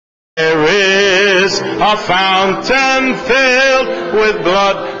a fountain filled with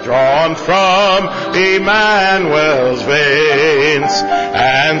blood drawn from Emmanuel's veins,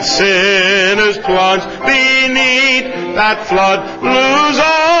 and sinners plunged beneath that flood lose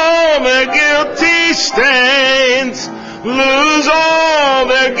all their guilty stains, lose all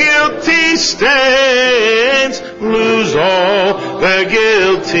their guilty stains, lose all their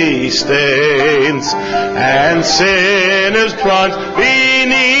guilty stains, and sinners plunged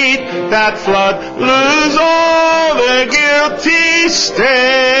beneath that flood lose all their guilty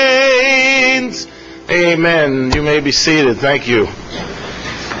stains. Amen. You may be seated. Thank you.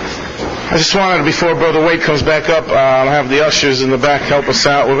 I just wanted, before Brother Waite comes back up, I'll have the ushers in the back help us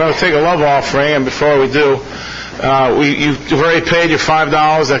out. We're going to take a love offering, and before we do, you've already paid your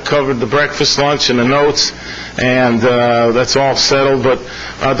 $5. That covered the breakfast, lunch, and the notes, and that's all settled. But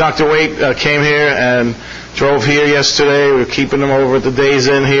Dr. Waite came here and drove here yesterday. We're keeping him over at the Days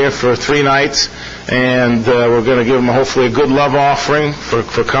Inn here for 3 nights, and we're going to give him hopefully a good love offering for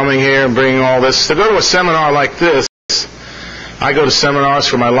coming here and bringing all this. To go to a seminar like this, I go to seminars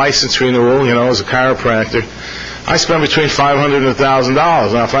for my license renewal, as a chiropractor. I spend between $500 and $1,000.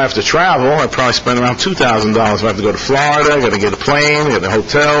 Now, if I have to travel, I probably spend around $2,000. If I have to go to Florida, I got to get a plane, get the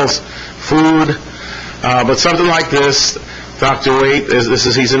hotels, food. But something like this, Dr. Waite,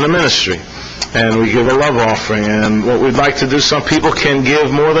 he's in the ministry, and we give a love offering. And what we'd like to do, some people can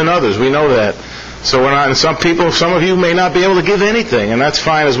give more than others. We know that. So we're not. And some of you may not be able to give anything, and that's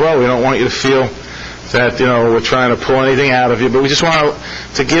fine as well. We don't want you to feel that we're trying to pull anything out of you, but we just want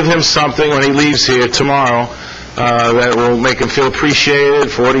to give him something when he leaves here tomorrow. That will make him feel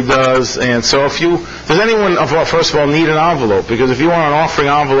appreciated for what he does. And so does anyone, first of all, need an envelope? Because if you want an offering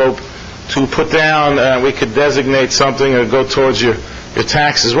envelope to put down, we could designate something or go towards your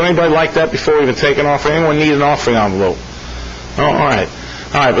taxes. Would anybody like that before we even take an offering? Anyone need an offering envelope? Oh, all right.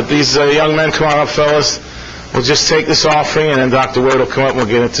 But these young men, come on up, fellas. We'll just take this offering, and then Dr. Waite will come up and we'll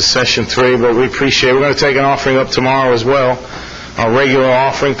get into session 3. But we appreciate it. We're going to take an offering up tomorrow as well, our regular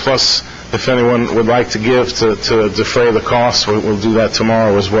offering, plus if anyone would like to give to defray the costs, we'll do that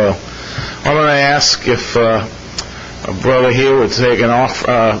tomorrow as well. I'm going to ask if a brother here would take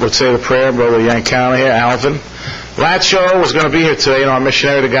would say the prayer. Brother Yankana here, Alvin. Lacho was going to be here today, our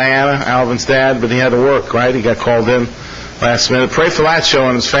missionary to Guyana, Alvin's dad, but he had to work, right? He got called in last minute. Pray for Lacho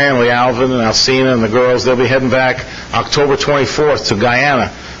and his family, Alvin and Alcina and the girls. They'll be heading back October 24th to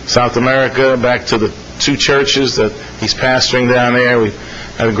Guyana, South America, back to the 2 churches that he's pastoring down there. We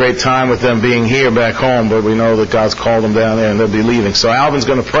had a great time with them being here back home, but we know that God's called them down there and they'll be leaving. So Alvin's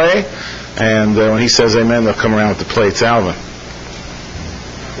going to pray, and when he says amen, they'll come around with the plates. Alvin.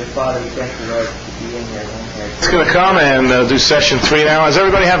 Dear Father, we thank you, Lord, for being here. It's going to come and do session 3 now. Does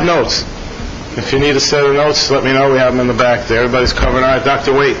everybody have notes? If you need a set of notes, let me know. We have them in the back there. Everybody's covered. All right,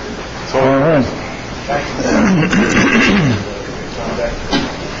 Dr. Waite. All right.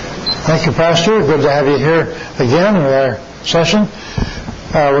 Thank you, Pastor. Good to have you here again with our session.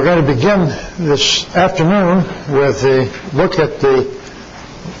 We're going to begin this afternoon with a look at the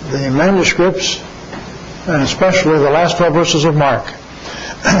manuscripts, and especially the last 12 verses of Mark.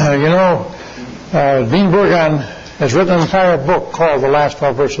 Dean Burgon has written an entire book called The Last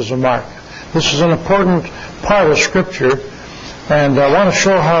 12 Verses of Mark. This is an important part of Scripture, and I want to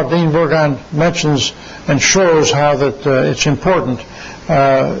show how Dean Burgon mentions and shows how that it's important.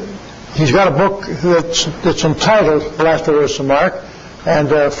 He's got a book that's entitled The Last 12 Verses of Mark, and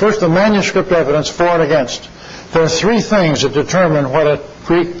first the manuscript evidence for and against. There are 3 things that determine what a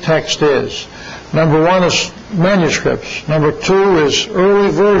Greek text is. Number 1 is manuscripts. Number 2 is early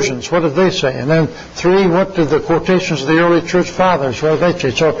versions. What did they say? And then 3, what did the quotations of the early church fathers, what did they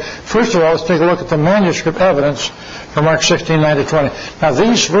say? So first of all, let's take a look at the manuscript evidence from Mark 16:9-20. Now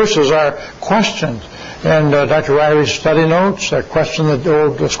these verses are questioned in Dr. Riley's study notes. They're questioned in the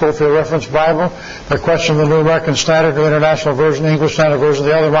old Schofield Reference Bible. They're questioned in the New American Standard, New International Version, English Standard Version,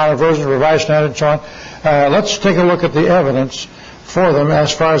 the other modern versions, Revised Standard, and so on. Let's take a look at the evidence for them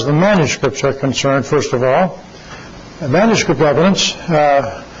as far as the manuscripts are concerned, first of all. The manuscript evidence,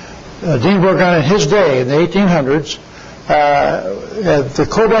 Dean Burgon in his day, in the 1800s, the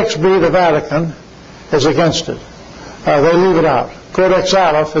Codex B, the Vatican, is against it. They leave it out. Codex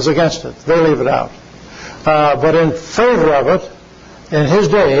Aleph is against it. They leave it out. But in favor of it, in his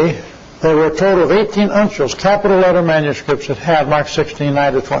day, there were a total of 18 uncials, capital letter manuscripts that had Mark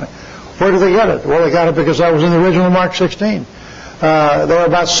 16:9-20. Where did they get it? Well, they got it because that was in the original Mark 16. There were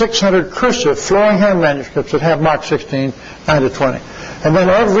about 600 cursive, flowing hand manuscripts that have Mark 16:9-20. And then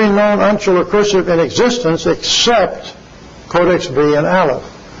every known uncial or cursive in existence except Codex B and Aleph.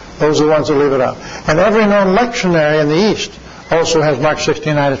 Those are the ones that leave it out. And every known lectionary in the East also has Mark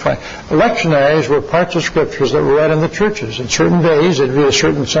 16:9-20. Lectionaries were parts of scriptures that were read in the churches. In certain days, they'd read a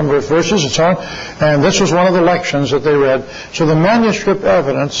certain number of verses and so on, and this was one of the lections that they read. So the manuscript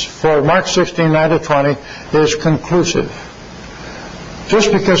evidence for Mark 16:9-20 is conclusive.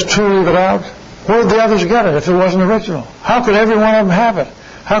 Just because two leave it out, where did the others get it if it wasn't original? How could every one of them have it?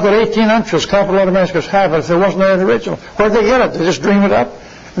 How could 18 untruths, couple of manuscripts have it if there wasn't any original? Where did they get it? They just dream it up?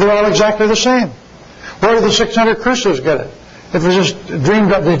 They're all exactly the same. Where did the 600 Christians get it? If it's just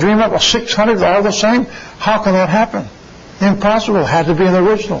dreamed up, they dreamed up 600 all the same? How can that happen? Impossible. It had to be in the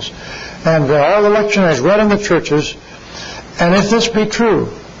originals. And all the lectionaries read in the churches. And if this be true,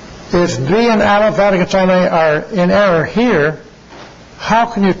 if B and Aleph, Vatican Sinai are in error here, how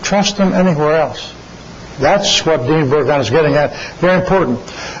can you trust them anywhere else? That's what Dean Burgon is getting at. Very important.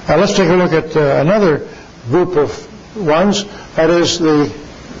 Let's take a look at another group of ones. That is the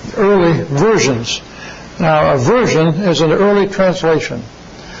early versions. Now, a version is an early translation.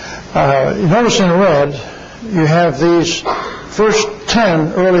 You notice in red, you have these first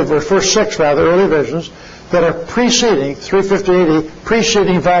 10 first 6 early versions that are preceding 350 AD,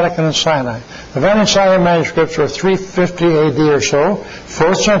 preceding Vatican and Sinai. The Vatican and Sinai manuscripts are 350 AD or so,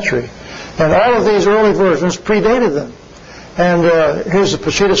 4th century. And all of these early versions predated them. And here's the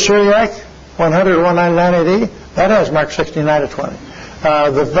Peshitta Syriac, 100 to 199 AD. That has Mark 16:9-20.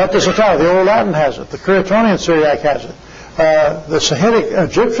 The Vetus Italia, the Old Latin has it. The Curetonian Syriac has it. The Sahidic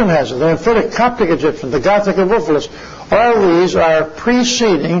Egyptian has it. The Amphitic Coptic Egyptian, the Gothic of Ulfilas. All these are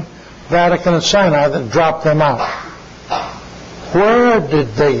preceding Vatican and Sinai that dropped them out. Where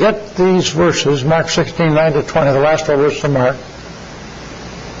did they get these verses, Mark 16:9-20, the last 12 verses of Mark?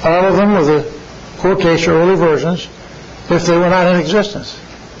 All of them were the quotation, early versions, if they were not in existence.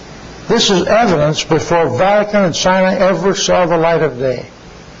 This is evidence before Vatican and Sinai ever saw the light of day.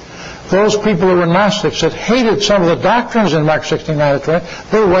 Those people who were Gnostics that hated some of the doctrines in Mark 16:9-20,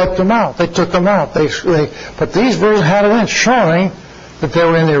 they wiped them out. They took them out. But these versions had it in, showing that they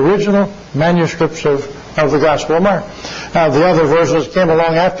were in the original manuscripts of the Gospel of Mark. Now, the other versions came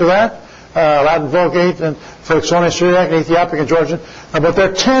along after that, Latin Vulgate and Felixonian Syriac and Ethiopic and Georgian. But there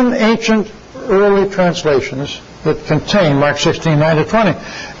are 10 ancient early translations that contain Mark 16:9-20,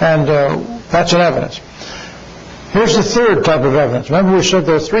 and that's an evidence. Here's the third type of evidence. Remember we said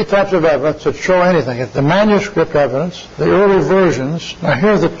there are 3 types of evidence that show anything. It's the manuscript evidence, the early versions. Now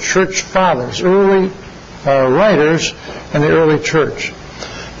here are the church fathers, early writers in the early church.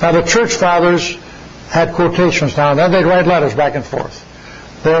 Now the church fathers had quotations now and then. They'd write letters back and forth.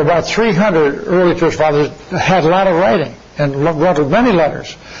 There were about 300 early church fathers that had a lot of writing and wrote many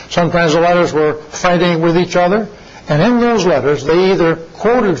letters. Sometimes the letters were fighting with each other, and in those letters they either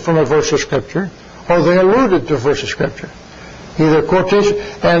quoted from a verse of Scripture or they alluded to a verse of Scripture. Either quotation,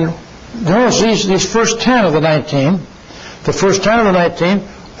 and notice these first 10 of the 19,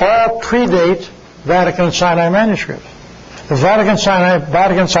 all predate Vatican and Sinai manuscripts. The Vatican Sinai,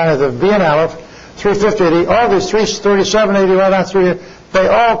 the B and Aleph, 350 AD, all these 337 AD, right on through here, they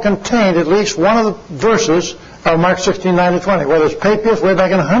all contained at least one of the verses of Mark 16:9-20, whether it's Papias way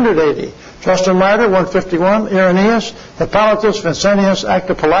back in 100 AD, Justin Martyr, 151, Irenaeus, Hippolytus, Vincentius,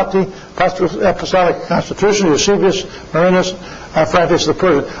 Acta Palati, Apostolic Constitution, Eusebius, Marinus, Phraates the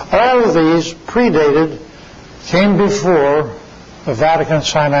Persian. All of these came before the Vatican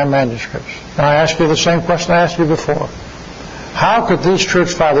Sinai manuscripts. Now I ask you the same question I asked you before. How could these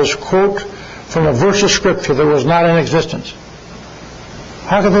church fathers quote from a verse of Scripture that was not in existence?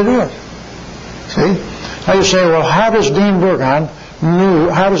 How could they do it? See? Now you say, well, how does Dean Burgon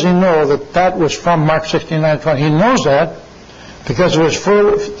how does he know that that was from Mark 16:9-20? He knows that because of his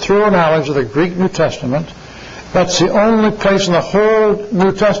thorough knowledge of the Greek New Testament. That's the only place in the whole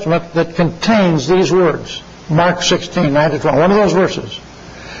New Testament that contains these words, Mark 16:9-20, one of those verses.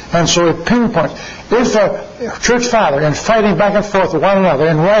 And so he pinpoints. If a church father, in fighting back and forth with one another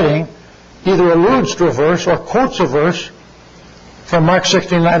in writing, either alludes to a verse or quotes a verse from Mark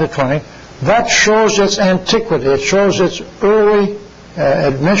 16:9-20, that shows its antiquity. It shows its early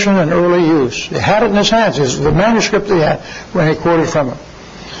admission and early use. He had it in his hands. It's the manuscript he had when he quoted from it.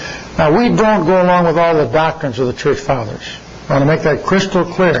 Now, we don't go along with all the doctrines of the church fathers. I want to make that crystal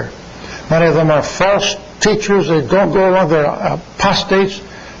clear. Many of them are false teachers. They don't go along. They're apostates.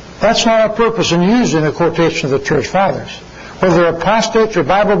 That's not our purpose in using a quotation of the church fathers. Whether they're apostates or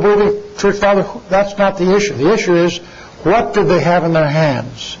Bible-believing church fathers, that's not the issue. The issue is, what did they have in their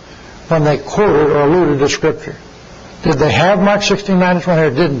hands when they quoted or alluded to Scripture? Did they have Mark 16:9-20 or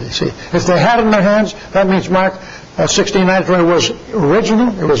didn't they? See, if they had it in their hands, that means Mark 16:9-20 was original.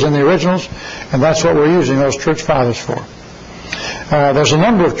 It was in the originals, and that's what we're using those church fathers for. There's a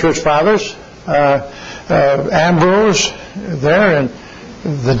number of church fathers Ambrose there, and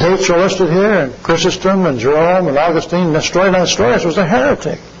the dates are listed here, and Chrysostom and Jerome and Augustine. Nestorius was a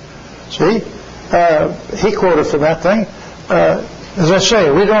heretic. See, he quoted from that thing. As I say,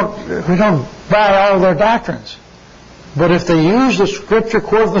 we don't buy all of their doctrines. But if they use the Scripture,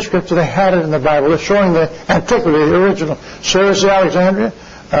 quote the Scripture, they had it in the Bible. It's showing the antiquity, the original. Cyrus of Alexandria,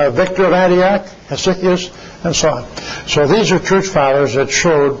 Victor of Antioch, Hesychius, and so on. So these are church fathers that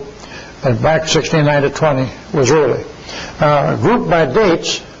showed that back 1609 to 20 was early. Grouped by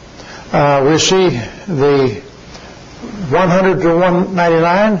dates, we see the 100 to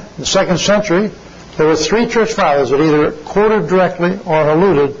 199, the 2nd century. There were 3 church fathers that either quoted directly or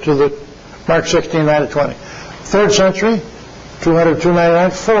alluded to the Mark 16:9 to 20. 3rd century, 200 to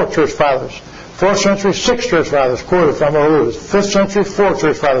 299, 4 church fathers. 4th century, 6 church fathers quoted from or alluded. 5th century, 4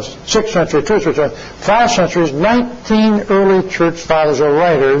 church fathers. 6th century, 2 church fathers. 5 centuries, 19 early church fathers or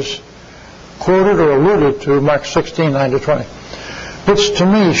writers quoted or alluded to Mark 16:9 to 20. Which to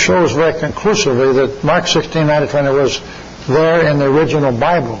me shows very conclusively that Mark 16:9 to 20 was there in the original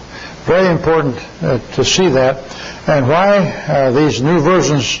Bible. Very important to see that. And why these new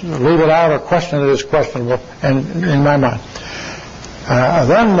versions leave it out or question it is questionable in my mind.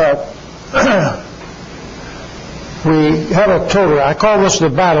 Then we have a total, I call this the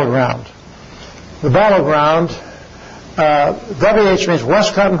battleground. The battleground, WH means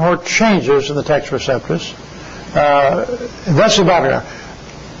Westcott and Hort changes in the text receptus. That's the battleground.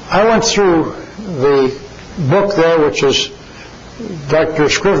 I went through the book there, which is Dr.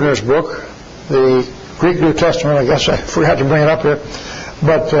 Scrivener's book, the Greek New Testament. I guess I forgot to bring it up here,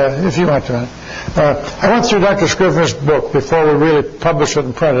 but if you want to. I went through Dr. Scrivener's book before we really published it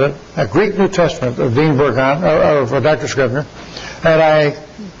and printed it, a Greek New Testament of Dean Burgon, of Dr. Scrivener, and I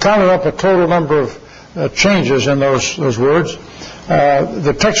counted up a total number of changes in those words.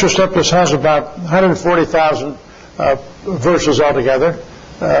 The text receptus has about 140,000 verses altogether.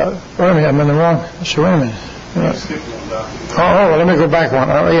 Wait a minute, I'm in the wrong. Wait a minute. Let me go back one.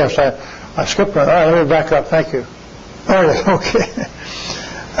 Yes, I skipped one. All right, let me back up. Thank you. Oh, yeah, okay.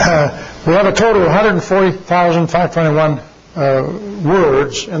 We have a total of 140,521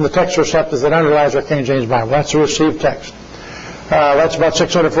 words in the text receptus that underlies our King James Bible. That's the received text. That's about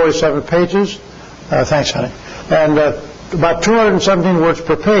 647 pages. Thanks, honey. And about 217 words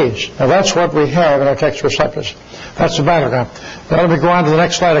per page. Now, that's what we have in our text receptus. That's the battleground. Now, let me go on to the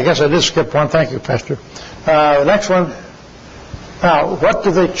next slide. I guess I did skip one. Thank you, Pastor. The next one. Now, what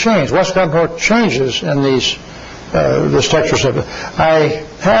do they change? Westcott and Hort changes in these this text receptus. I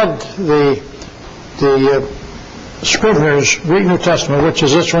had the Scrivener's Greek New Testament, which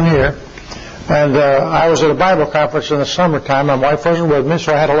is this one here, and I was at a Bible conference in the summertime. My wife wasn't with me,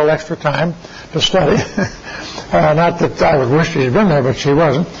 so I had a little extra time to study. Not that I would wish she'd been there, but she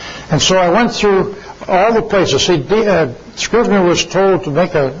wasn't. And so I went through all the places. See, Scrivener was told to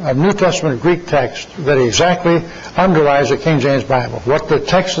make a New Testament Greek text that exactly underlies the King James Bible, what the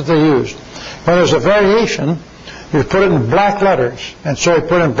text that they used. When there's a variation, you put it in black letters. And so he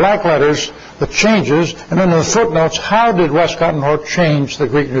put in black letters the changes, and then in the footnotes, how did Westcott and Hort change the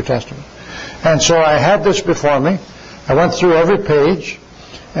Greek New Testament? And so I had this before me. I went through every page,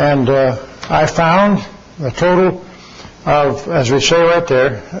 and I found a total of, as we say right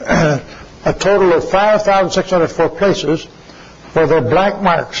there, a total of 5,604 places where there are black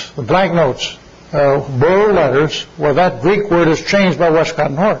marks, the black notes, bold letters, where that Greek word is changed by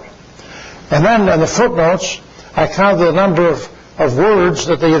Westcott and Hort. And then in the footnotes, I counted the number of words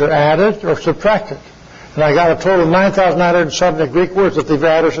that they either added or subtracted. And I got a total of 9,970 Greek words that they've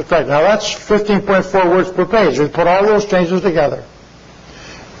added or subtracted. Now that's 15.4 words per page. We put all those changes together.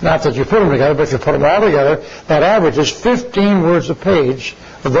 Not that you put them together, but if you put them all together, that average is 15 words a page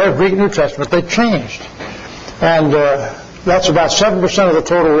of their Greek New Testament they changed. And that's about 7% of the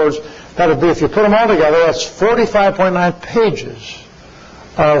total words. That would be, if you put them all together, that's 45.9 pages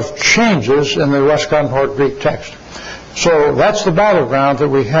of changes in the Westcott and Hort Greek text. So that's the battleground that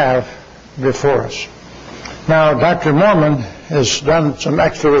we have before us. Now, Dr. Mormon has done some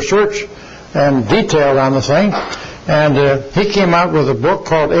extra research and detail on the thing, and he came out with a book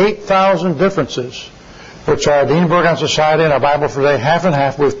called 8,000 Differences, which our Dean Burgon Society and our Bible for Today, half and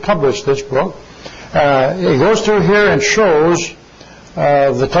half, we've published this book. It goes through here and shows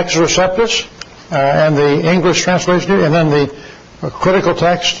the text receptus and the English translation, and then the critical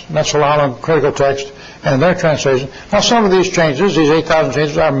text, Metzl-Allen critical text, and their translation. Now, some of these changes, these 8,000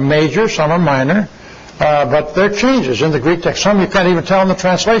 changes, are major, some are minor, but they're changes in the Greek text. Some you can't even tell in the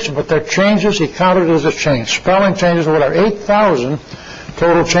translation, but they're changes. He counted it as a change. Spelling changes, whatever. 8,000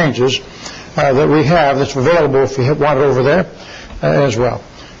 total changes that we have that's available if you want it over there as well.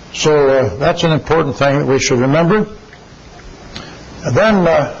 So that's an important thing that we should remember. And then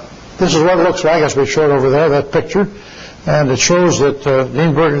this is what it looks like, as we showed over there, that picture. And it shows that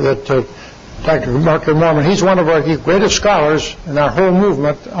Dr. Mark Mormon, he's one of our greatest scholars in our whole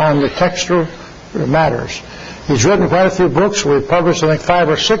movement on the textual matters. He's written quite a few books. We've published, I think, 5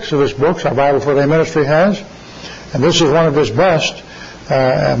 or 6 of his books, our Bible for Lay Ministry has. And this is one of his best,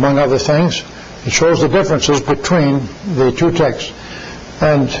 among other things. It shows the differences between the two texts.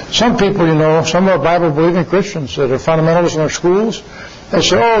 And some people, some are Bible-believing Christians that are fundamentalists in their schools, they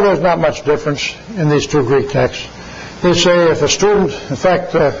say, oh, there's not much difference in these two Greek texts. They say if a student, in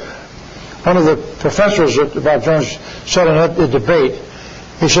fact, one of the professors at Bob Jones said in a debate,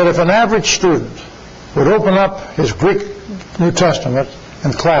 he said if an average student would open up his Greek New Testament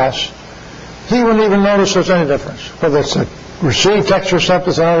in class, he wouldn't even notice there's any difference, whether it's the received text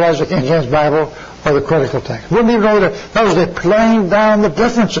receptus and analyze the King James Bible or the critical text. Wouldn't even know that. They're playing down the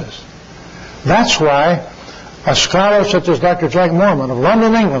differences. That's why a scholar such as Dr. Jack Mormon of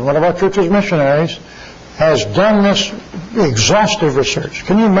London, England, one of our church's missionaries, has done this exhaustive research.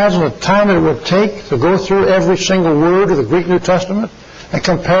 Can you imagine the time it would take to go through every single word of the Greek New Testament and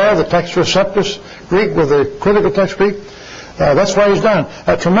compare the text receptus Greek with the critical text Greek? That's why he's done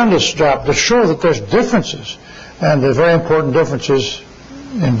a tremendous job to show that there's differences, and they're very important differences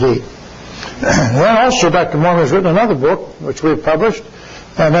indeed. Then also Dr. Mormon has written another book, which we've published,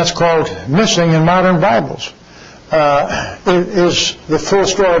 and that's called Missing in Modern Bibles. It is the full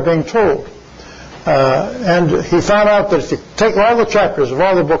story being told. And he found out that if you take all the chapters of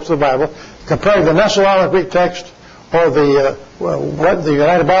all the books of the Bible, compare the Nestle-Aland Greek text or the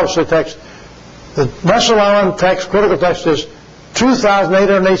United Bible Study text, the Nestle-Aland text, critical text, is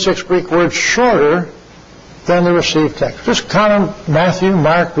 2,886 Greek words shorter than the received text. Just count them, Matthew,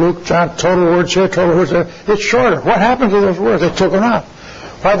 Mark, Luke, John, total words here, total words there. It's shorter. What happened to those words? They took them out.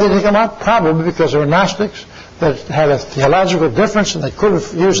 Why did they take them out? Probably because they were Gnostics that had a theological difference and they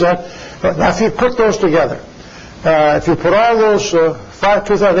couldn't use that. But now if you put those together, if you put all those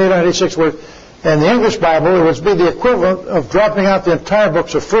 2,886 words in the English Bible, it would be the equivalent of dropping out the entire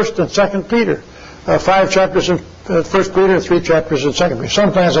books of 1st and 2nd Peter. 5 chapters in 1st Peter, 3 chapters in 2nd Peter.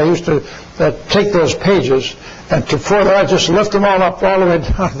 Sometimes I used to take those pages and before that I just lift them all up all the way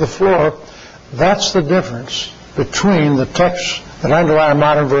down to the floor. That's the difference between the texts that underlie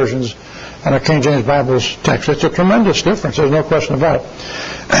modern versions and our King James Bible's text. It's a tremendous difference. There's no question about it.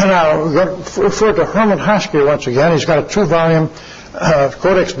 Now, we're going to refer to Herman Hoskier once again. He's got a 2-volume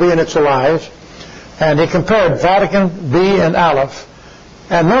Codex B and It's Alive, and he compared Vatican B and Aleph.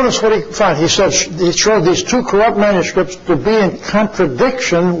 And notice what he found. He said he showed these 2 corrupt manuscripts to be in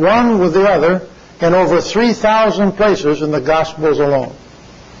contradiction one with the other in over 3,000 places in the Gospels alone.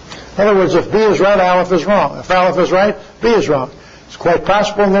 In other words, if B is right, Aleph is wrong. If Aleph is right, B is wrong. It's quite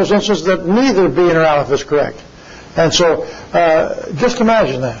possible in those instances that neither B nor Aleph is correct. And so just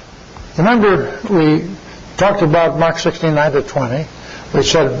imagine that. Remember, we talked about Mark 16:9-20. We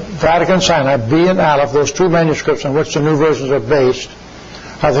said Vatican Sinai, B and Aleph, those 2 manuscripts on which the new versions are based,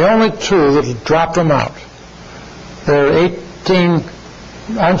 are the only 2 that dropped them out. There are 18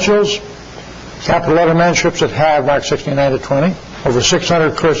 Anschels, capital letter manuscripts that have Mark 16:9-20, over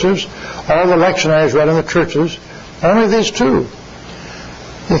 600 cursives, all the lectionaries read in the churches, only these 2.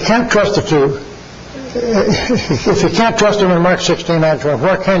 You can't trust the 2. If you can't trust them in Mark 16:9-20,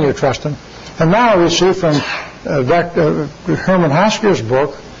 where can you trust them? And now we see from Dr. Herman Hoskier's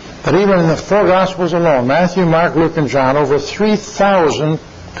book that even in the 4 Gospels alone, Matthew, Mark, Luke, and John, over 3,000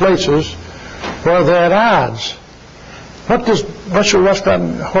 places where they're at odds. What should Westcott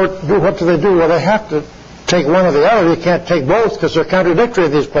and Hort do? What do they do? Well, they have to take one or the other. You can't take both because they're contradictory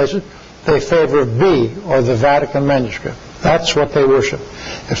in these places. They favor B, or the Vatican manuscript. That's what they worship.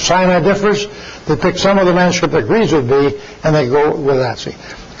 If Sinai differs, they pick some of the manuscript that agrees with B, and they go with that. See,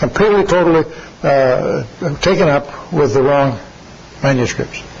 completely, totally taken up with the wrong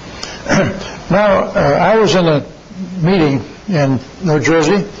manuscripts. Now, I was in a meeting in New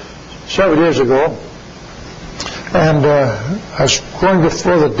Jersey several years ago, and I was going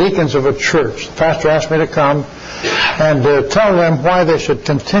before the deacons of a church. The pastor asked me to come and tell them why they should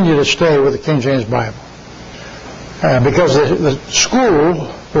continue to stay with the King James Bible. Because the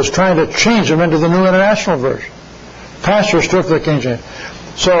school was trying to change them into the New International Version. Pastor stood for the King James.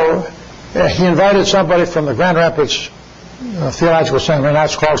 So he invited somebody from the Grand Rapids Theological Seminary, now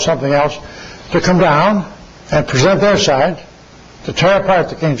it's called something else, to come down and present their side, to tear apart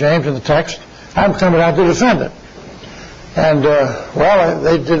the King James and the text. I'm coming down to defend it. And,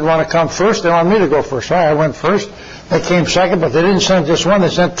 they didn't want to come first. They wanted me to go first. So I went first. They came second, but they didn't send just one. They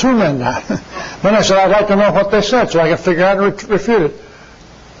sent 2 men down. Then I said, I'd like to know what they said so I can figure out and refute it.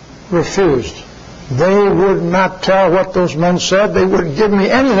 refused. They would not tell what those men said. They wouldn't give me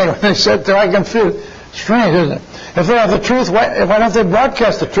anything when they said till I confused. Strange, isn't it? If they have the truth, why don't they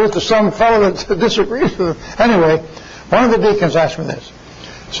broadcast the truth to some fellow that disagrees with them? Anyway, one of the deacons asked me this.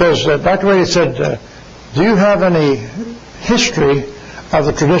 Says, Dr. Waite said, do you have any history of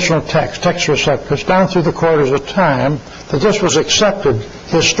the traditional text receptacles down through the quarters of time that this was accepted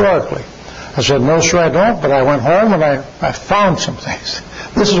historically? I said, no, sir, I don't, but I went home and I found some things.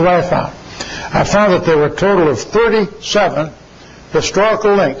 This is what I found. I found that there were a total of 37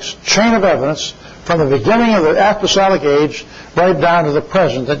 historical links, chain of evidence, from the beginning of the apostolic age right down to the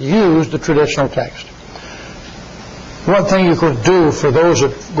present that used the traditional text. One thing you could do for those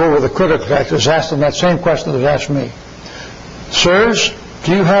that go with the critical text is ask them that same question that was asked me. Sirs,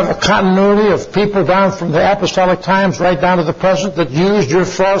 do you have a continuity of people down from the apostolic times right down to the present that used your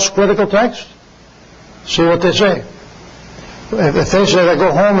false critical text? See what they say. If they say they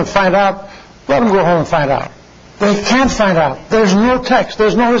go home and find out, let them go home and find out. They can't find out. There's no text.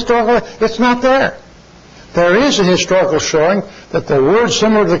 There's no historical. It's not there. There is a historical showing that the words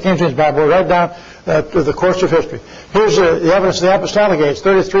similar to the King James Bible right down to the course of history. Here's the evidence of the apostolic age,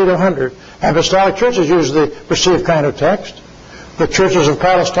 33 to 100. Apostolic churches use the received kind of text. The churches of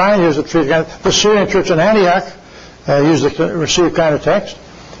Palestine use the received kind of text. The Syrian church in Antioch used the received kind of text.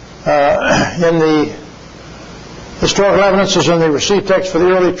 In the historical evidence is in the received text for the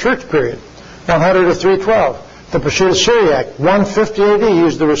early church period, 100 to 312. The Peshitta Syriac, 150 AD,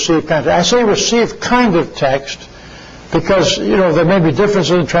 used the received kind of text. I say received kind of text because, there may be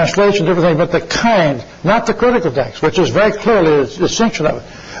differences in translation, different things, but the kind, not the critical text, which is very clearly the distinction of it.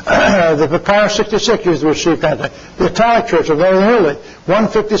 The Papyrus 66 used the received kind of text. The Italic Church of very early,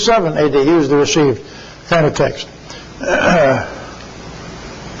 157 AD, used the received kind of text.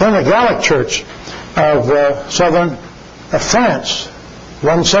 Then the Gallic Church of southern France,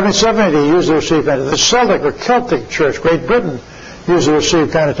 177 AD, used the received kind of text. The Celtic or Celtic Church, Great Britain, used the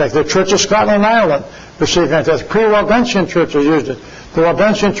received kind of text. The Church of Scotland and Ireland received kind of text. Pre-Waldensian churches used it. The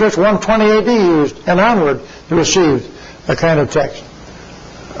Waldensian Church, 120 AD, used, and onward, the received a kind of text.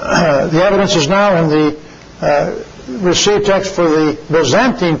 The evidence is now in the received text for the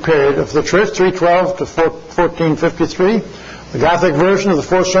Byzantine period of the Church, 312 to 1453. The Gothic version of the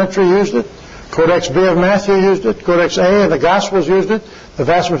 4th century used it. Codex B of Matthew used it. Codex A of the Gospels used it. The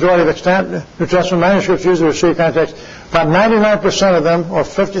vast majority of extant New Testament manuscripts use the received kind of text. About 99% of them, or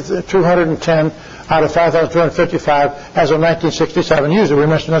 210 out of 5,255, as of 1967, used it. We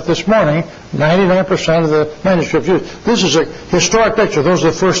mentioned that this morning. 99% of the manuscripts used it. This is a historic picture. Those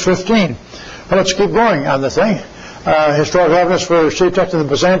are the first 15. But let's keep going on the thing. Historical evidence for the received text of the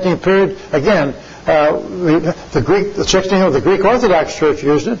Byzantine period. Again, the Greek Orthodox Church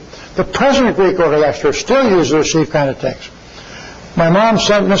used it. The present Greek Orthodox Church still uses the received kind of text. My mom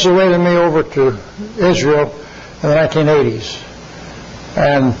sent Mrs. Waite and me over to Israel in the 1980s.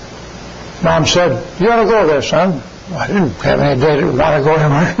 And Mom said, you ought to go there, son. Well, I didn't have any idea to want to go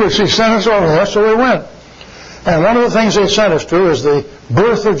there, but she sent us over there, so we went. And one of the things they sent us to is the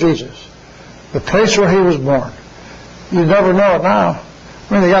birth of Jesus, the place where he was born. You never know it now.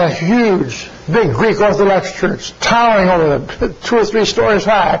 I mean, they got a huge, big Greek Orthodox church towering over them, 2 or 3 stories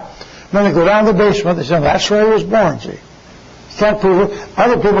high. And then they go down to the basement. They say, that's where he was born, see. You can't prove it.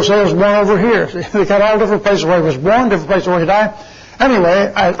 Other people say he was born over here. See? They got all different places where he was born, different places where he died.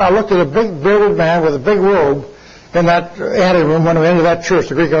 Anyway, I looked at a big bearded man with a big robe in that anteroom when we entered that church,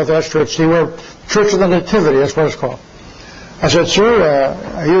 the Greek Orthodox Church. See, we're Church of the Nativity, that's what it's called. I said, sir,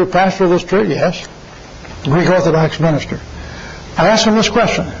 are you a pastor of this church? Yes. Greek Orthodox minister. I asked him this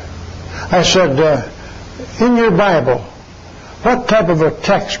question. I said, in your Bible, what type of a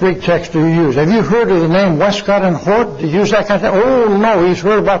text, Greek text, do you use? Have you heard of the name Westcott and Hort? Do you use that kind of text? Oh, no, he's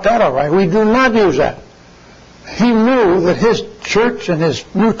heard about that all right. We do not use that. He knew that his church and his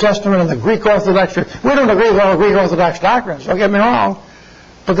New Testament and the Greek Orthodox Church, we don't agree with all the Greek Orthodox doctrines, don't get me wrong,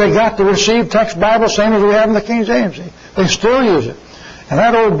 but they got the received text Bible same as we have in the King James. They still use it. And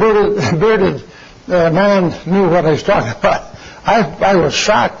that old bearded man knew what he was talking about. I was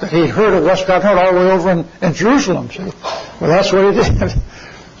shocked that he heard of Westcott Hort all the way over in Jerusalem, see. Well, that's what he did.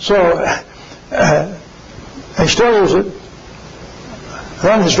 So, they still use it.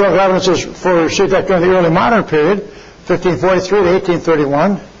 Then historical evidence is for received text during the early modern period, 1543 to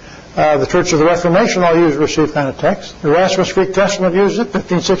 1831. The Church of the Reformation all used received kind of text. The Erasmus Greek Testament used it,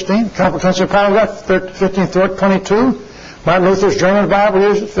 1516. Comprehensive Paragraph, 1522. Martin Luther's German Bible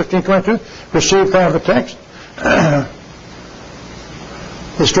used it, 1522. Received kind of a text.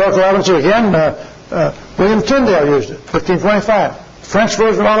 Historical evidence again, William Tyndale used it, 1525. French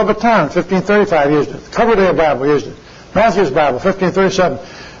version of Olivetan, 1535 used it. The Coverdale Bible used it. Matthew's Bible, 1537.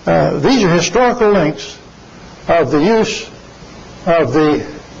 These are historical links of the use of the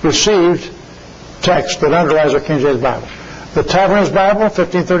received text that underlies our King James Bible. The Taverners Bible,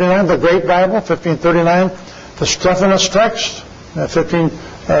 1539, the Great Bible, 1539, the Stephanus text,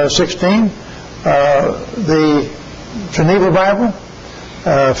 1516, the Geneva Bible,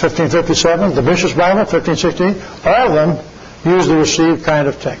 1557, the Bishop's Bible, 1516, all of them use the received kind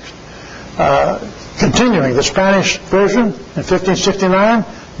of text. Continuing, the Spanish version in 1569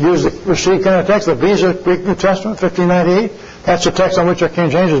 used the received kind of text. The Beza Greek New Testament, 1598, that's the text on which our King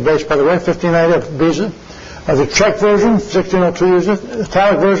James is based, by the way, 1598 Beza. The Czech version, 1602 used it. The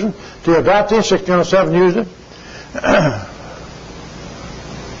Italic version, Diodati, 1607 used it.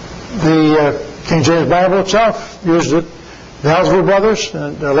 The King James Bible itself used it. The Ellsworth brothers,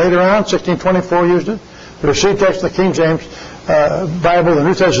 later on, 1624 used it. The received text of the King James Bible, the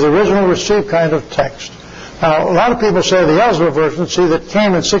New Testament, is the original received kind of text. Now, a lot of people say the Ellsworth version, see, that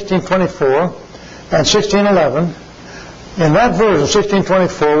came in 1624 and 1611. In that version,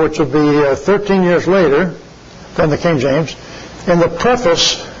 1624, which would be 13 years later than the King James, in the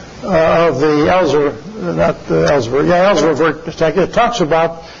preface of the Ellsworth, Ellsworth text, it talks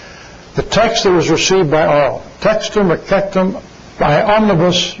about the text that was received by all. Textum receptum by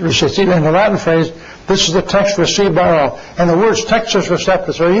omnibus received. In the Latin phrase, this is the text received by all. And the words textus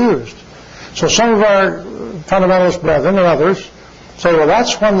receptus are used. So some of our fundamentalist brethren and others say, well,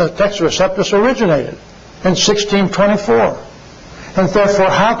 that's when the textus receptus originated, in 1624. And therefore,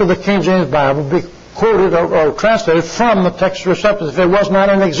 how could the King James Bible be quoted or translated from the textus receptus if it was not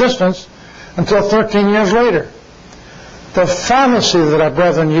in existence until 13 years later? The fallacy that our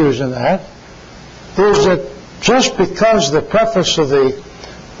brethren use in that is that just because the preface of the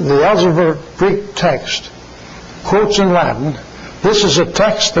Ellsworth Greek text quotes in Latin, this is a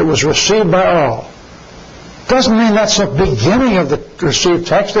text that was received by all, doesn't mean that's the beginning of the received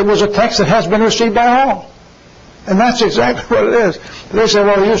text. It was a text that has been received by all. And that's exactly what it is. They say,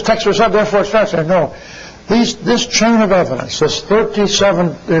 well, use text receptus, therefore it's translated. No. This chain of evidence, this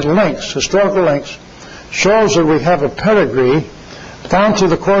 37 links, historical links, shows that we have a pedigree down through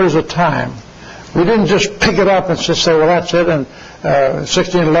the quarters of time. We didn't just pick it up and just say, well, that's it, and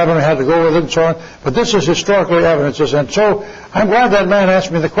 1611 we had to go with it and so on. But this is historically evidences, and so I'm glad that man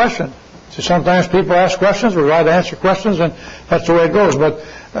asked me the question. See, sometimes people ask questions, we're glad to answer questions, and that's the way it goes. But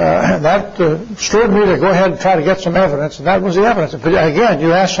that stirred me to go ahead and try to get some evidence, and that was the evidence. But again,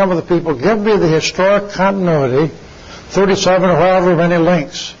 you ask some of the people, give me the historic continuity, 37 or however many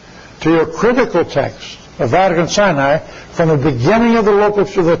links, to your critical text of Vatican Sinai from the beginning of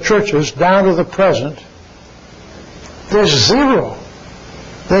the churches down to the present. There's zero.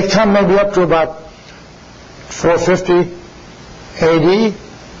 They come maybe up to about 450 AD.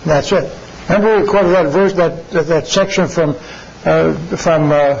 That's it. Remember we quoted that verse, that section from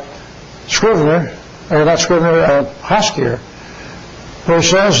Scrivener, or not Scrivener, Hoskier, where he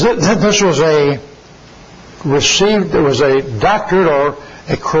says that this was a doctored or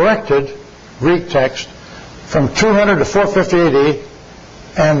a corrected Greek text from 200 to 450 AD,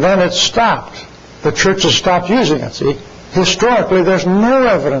 and then it stopped. The churches stopped using it. See, historically, there's no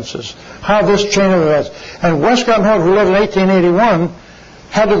evidences how this chain of events. And Westcott and Hort, who lived in 1881,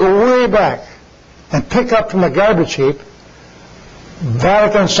 had to go way back and pick up from the garbage heap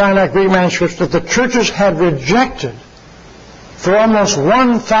Vatican Sinai Greek manuscripts that the churches had rejected for almost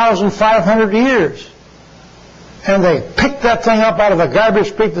 1,500 years. And they picked that thing up out of the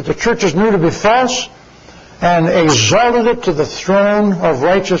garbage heap that the churches knew to be false and exalted it to the throne of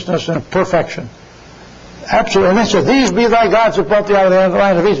righteousness and perfection. Absolutely. And they said, these be thy gods that brought thee out of the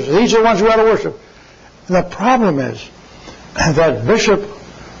land of Egypt. These are the ones you ought to worship. And the problem is that Bishop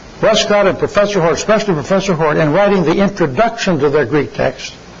Westcott and Professor Hort, especially Professor Hort, in writing the introduction to their Greek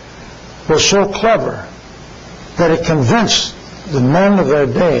text, was so clever that it convinced the men of their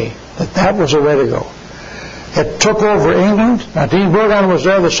day that that was the way to go. It took over England. Now, Dean Burgon was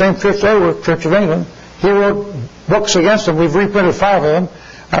there, the same church they were, Church of England. He wrote books against them. We've reprinted 5 of them,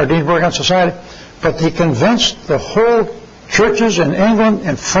 our Dean Burgon Society. But he convinced the whole churches in England,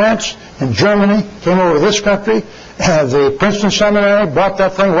 in France, in Germany, came over to this country. The Princeton Seminary bought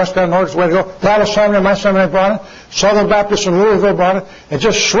that thing. Westcott and Hort's way to go. Dallas Seminary, my seminary, bought it. Southern Baptist in Louisville bought it. It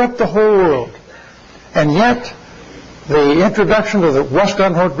just swept the whole world. And yet, the introduction to the Westcott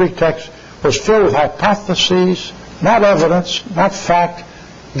and Hort Greek text was filled with hypotheses, not evidence, not fact,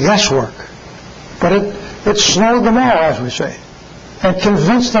 guesswork. But it snowed them all, as we say, and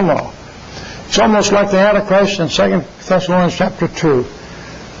convinced them all. It's almost like the Antichrist in 2 Thessalonians chapter 2.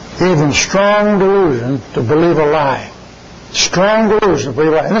 Gave them strong delusion to believe a lie. Strong delusion to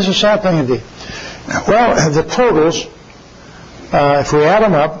believe a lie. And this is a sad thing indeed. Well, the totals if we add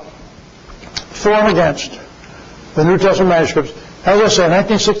them up, for and against the New Testament manuscripts, as I said, in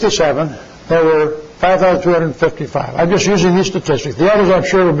 1967, there were 5,255. I'm just using these statistics. The others, I'm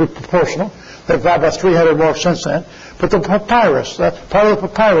sure, will be proportional. They've got about 300 more since then. But the papyrus, that's part of the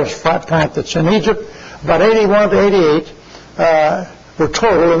papyrus plant that's in Egypt, about 81 to 88 were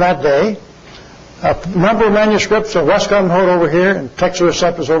total in that day. Number of manuscripts of Westcott and Hort over here and Textus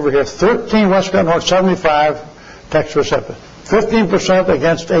Receptus over here. 13 Westcott and Hort, 75 Textus Receptus. 15%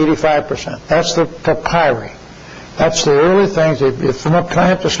 against 85%. That's the papyri. That's the early things. From a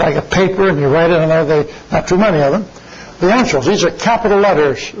plant, just like a paper, and you write it on there. Not too many of them. The Anselms, these are capital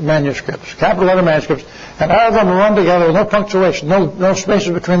letters manuscripts, capital letter manuscripts, and all of them run together with no punctuation, no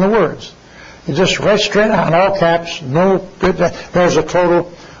spaces between the words. You just write straight out, all caps, there's a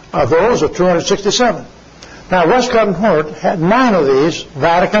total of those of 267. Now, Westcott and Hort had 9 of these.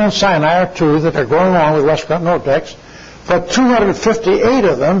 Vatican and Sinai are 2 that are going along with Westcott and Hort texts, but 258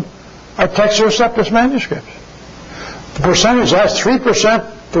 of them are Textus Receptus manuscripts. The percentage, that's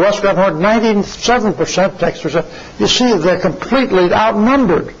 3% to Westcott and Hort, 97% Textus Receptus. You see, they're completely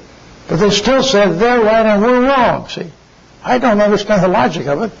outnumbered, but they still say they're right and we're wrong, see. I don't understand the logic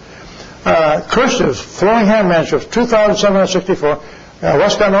of it. Cursive, flowing hand manuscripts, 2,764.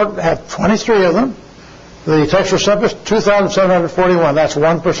 Westcott and Hort had 23 of them. The Textus Receptus, 2,741. That's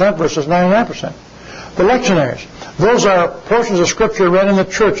 1% versus 99%. The lectionaries, those are portions of Scripture read in the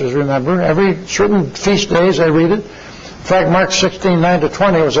churches, remember. Every certain feast days they read it. In fact, Mark 16, 9 to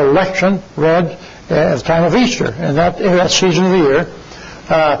 20 was a lection read at the time of Easter, in that season of the year.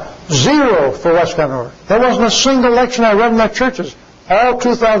 0 for Westcott and Hort. There wasn't a single lection I read in their churches. All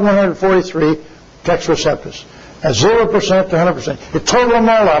 2,143 Textus Receptus. At 0% to 100%. You total them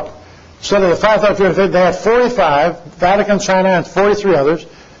all up. Instead of the 5,250, they had 45, Vatican, Sinai, and 43 others,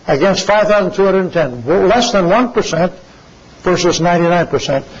 against 5,210. Less than 1% versus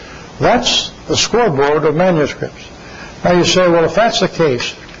 99%. That's the scoreboard of manuscripts. Now you say, well, if that's the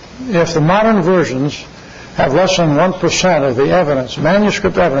case, if the modern versions have less than 1% of the evidence,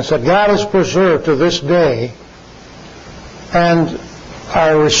 manuscript evidence, that God has preserved to this day, and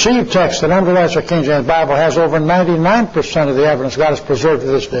our received text that underlies our King James Bible has over 99% of the evidence God has preserved to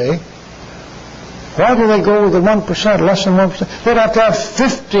this day, why do they go with the 1%, less than 1%? They'd have to have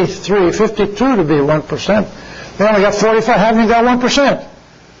 53, 52 to be 1%. They only got 45, haven't even got 1%.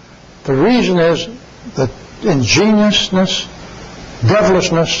 The reason is the ingeniousness,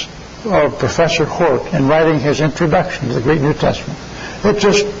 devilishness of Professor Hort in writing his introduction to the Greek New Testament.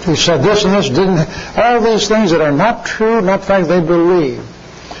 He said this and this, all these things that are not true, not fact, they believe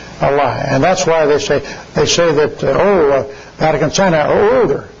a lie. And that's why they say that, Vatican Sinai are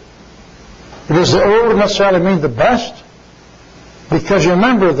older. Does the old necessarily mean the best? Because you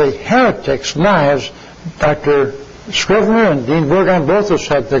remember the heretics, knives, Dr. Scrivener and Dean Burgon both have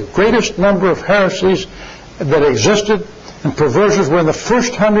said the greatest number of heresies that existed and perversions were in the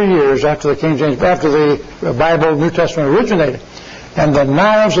first 100 years after the Bible, New Testament originated. And the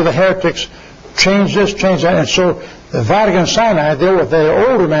knives of the heretics changed this, changed that. And so the Vatican Sinai, the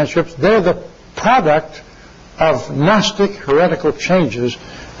older manuscripts, they're the product of Gnostic heretical changes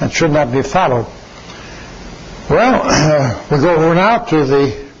and should not be followed. Well, we go over now to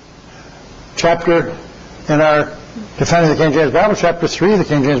the chapter in our Defending the King James Bible, chapter 3. The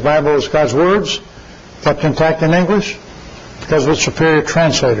King James Bible is God's words, kept intact in English because of its superior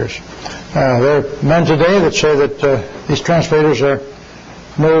translators. There are men today that say that these translators are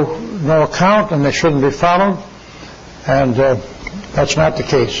no account and they shouldn't be followed, and that's not the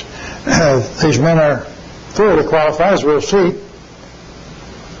case. These men are thoroughly qualified, as we'll see.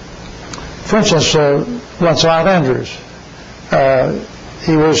 For instance, Lancelot Andrews.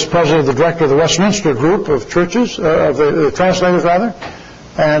 He was president of the director of the Westminster group of churches, of the translators rather,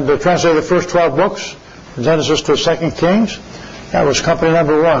 and translated the first 12 books, from Genesis to 2 Kings. That was company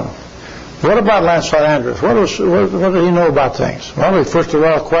number 1. What about Lancelot Andrews? What did he know about things? Well, he first of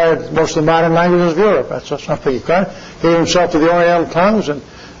all acquired most of the modern languages of Europe. That's something he acquired. He gave himself to the Oriental tongues, and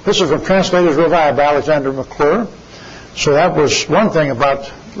this is from Translators Revive by Alexander McClure. So that was one thing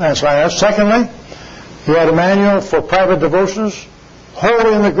about Lancelot Andrews. Secondly, he had a manual for private devotions,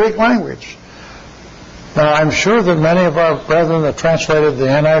 wholly in the Greek language. Now, I'm sure that many of our brethren that translated the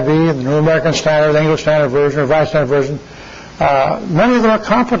NIV, the New American Standard, the English Standard Version, Revised Standard Version, many of them are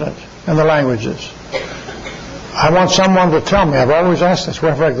competent in the languages. I want someone to tell me, I've always asked this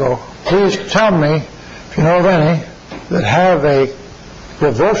wherever I go, please tell me, if you know of any, that have a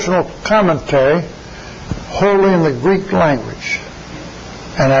devotional commentary wholly in the Greek language.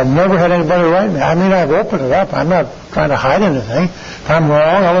 And I've never had anybody write me. I mean, I've opened it up. I'm not trying to hide anything. If I'm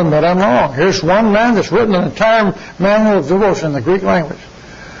wrong, I'll admit I'm wrong. Here's one man that's written an entire manual of devotion in the Greek language.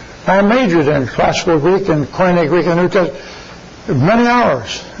 I majored in classical Greek and Koine Greek and New Testament. Many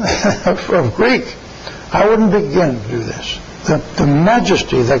hours of Greek. I wouldn't begin to do this. The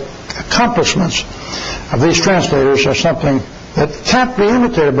majesty, the accomplishments of these translators are something that can't be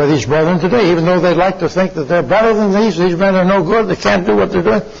imitated by these brethren today, even though they'd like to think that they're better than these. These men are no good. They can't do what they're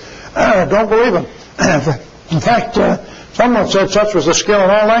doing. Don't believe them. In fact, someone said such was the skill in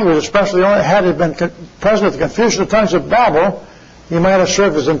all languages, especially had he been present at the confusion of tongues of Babel, he might have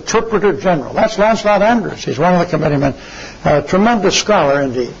served as interpreter general. That's Lancelot Andrews. He's one of the committeemen. A tremendous scholar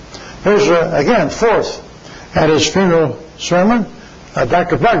indeed. Here's, again, fourth, at his funeral sermon,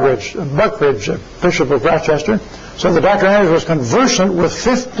 Dr. Buckridge, Bishop of Rochester, said that Dr. Andrews was conversant with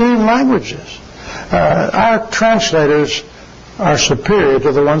 15 languages. Our translators are superior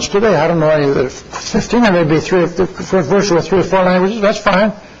to the ones today. I don't know any of the 15. There may be conversant with 3 or 4 languages. That's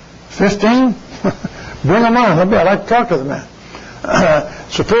fine. 15? Bring them on. I'd like to talk to the man.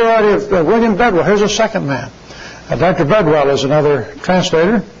 Superiority of William Bedwell. Here's a second man. Dr. Bedwell is another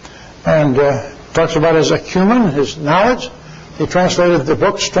translator, and talks about his acumen, his knowledge. He translated the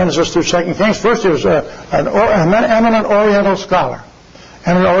books, Genesis through 2 Kings. First, he was an eminent Oriental scholar.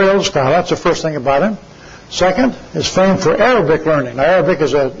 Eminent Oriental scholar, that's the first thing about him. Second, his fame for Arabic learning. Now, Arabic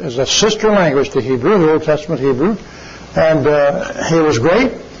is a sister language to Hebrew, the Old Testament Hebrew. And he was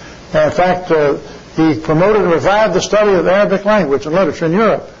great. In fact, he promoted and revived the study of Arabic language and literature in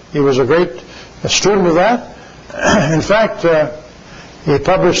Europe. He was a great student of that. In fact, he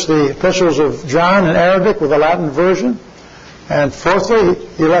published the epistles of John in Arabic with a Latin version. And fourthly,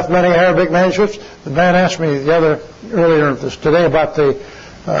 he left many Arabic manuscripts. The man asked me earlier today about the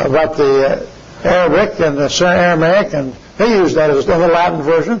Arabic and the Aramaic, and they used that as the Latin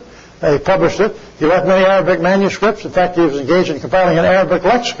version. He published it. He left many Arabic manuscripts. In fact, he was engaged in compiling an Arabic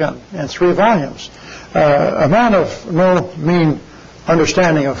lexicon in 3 volumes. A man of no mean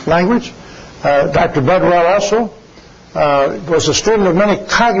understanding of language. Dr. Bedwell also was a student of many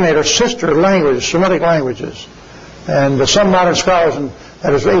cognate or sister languages, Semitic languages. And some modern scholars,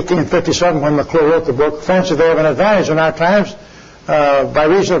 that was 1857 when McClure wrote the book, fancy they have an advantage in our times by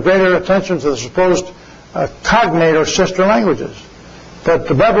reason of greater attention to the supposed cognate or sister languages. But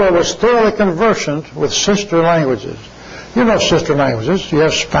Bedwell was thoroughly conversant with sister languages. You know sister languages. You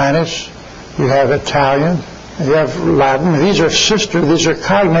have Spanish, you have Italian, you have Latin. These are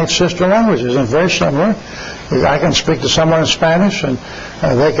cognate sister languages, and very similar. I can speak to someone in Spanish, and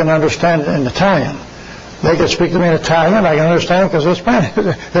they can understand in Italian. They can speak to me in Italian, I can understand because they're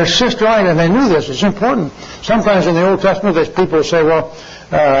Spanish. They're sister language, and they knew this. It's important. Sometimes in the Old Testament, there's people who say, well,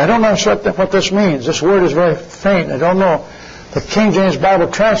 I don't know what this means. This word is very faint. I don't know. The King James Bible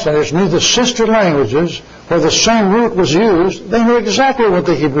translators knew the sister languages where the same root was used. They knew exactly what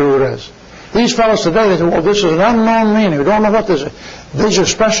the Hebrew root is. These fellows today, they say, well, this is an unknown meaning. We don't know what this is. These are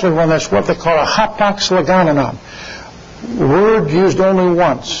especially when that's what they call a hapax legomenon. Word used only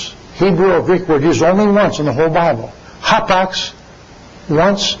once. Hebrew or Greek word used only once in the whole Bible. Hapax,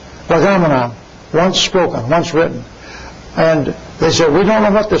 once, legomenon, once spoken, once written. And they said, we don't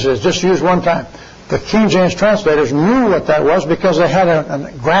know what this is, just used one time. The King James translators knew what that was because they had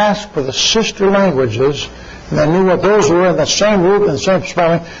a grasp of the sister languages, and they knew what those were in the same root and the same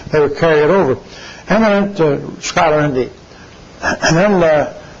spelling. They would carry it over. Eminent scholar indeed. And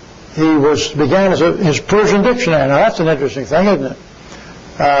then he began his Persian dictionary. Now that's an interesting thing, isn't it?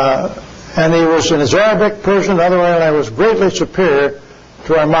 And he was in his Arabic, Persian, other languages, greatly superior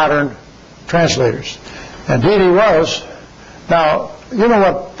to our modern translators. Indeed he was. Now, you know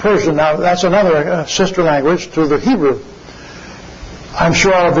what Persian, now that's another sister language to the Hebrew. I'm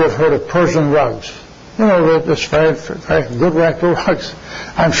sure all of you have heard of Persian rugs. You know, this very, very good rectal rugs.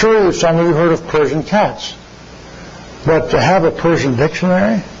 I'm sure some of you heard of Persian cats. But to have a Persian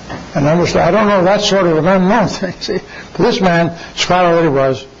dictionary and understand, I don't know, that's sort of an unknown thing. See, but this man, scholar that he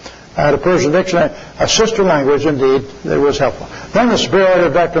was, had a Persian dictionary, a sister language indeed, that was helpful. Then the superiority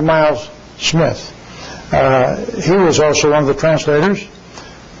of Dr. Miles Smith. He was also one of the translators,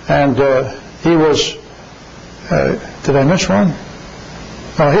 and he was, did I miss one?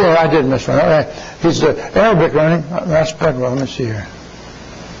 Oh, here, I did miss one. He's the Arabic learning. That's Bedwell. Let me see here.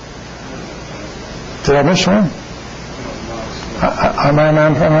 Did I miss one? Am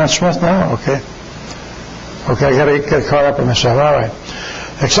I Smith now? Okay. Okay, I got to get caught up with myself. All right.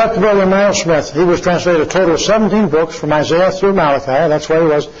 Except Brother Miles Smith, he was translated a total of 17 books from Isaiah through Malachi. That's where he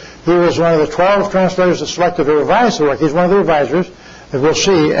was. He was one of the 12 translators that selected to revise the work. He's one of the revisers. that we'll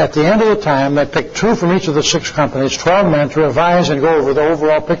see at the end of the time, they picked 2 from each of the 6 companies, 12 men, to revise and go over the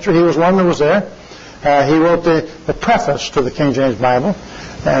overall picture. He was one that was there. He wrote the preface to the King James Bible,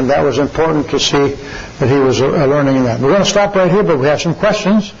 and that was important to see that he was learning in that. We're going to stop right here, but we have some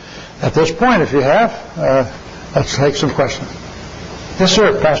questions at this point. If you have, let's take some questions. Yes,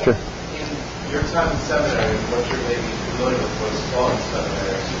 sir, Pastor. In your time in seminary, what you're maybe familiar with what's taught in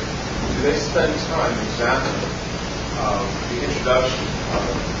seminary, do they spend time examining the introduction of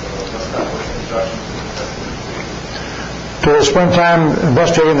introduction to the Testament? Do they spend time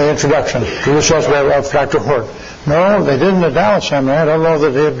investigating the introduction to the research of Dr. Hort? No, they didn't at Dallas Seminary. I don't know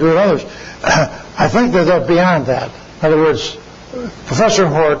that they do it others. I think that they're beyond that. In other words, Professor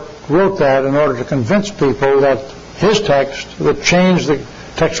Hort wrote that in order to convince people that his text that changed the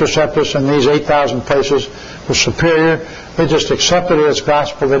text receptus in these 8,000 places was superior. They just accepted it as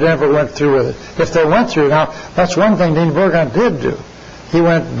gospel. They never went through with it. If they went through, now, that's one thing Dean Burgon did do. He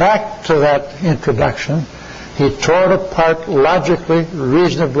went back to that introduction. He tore it apart logically,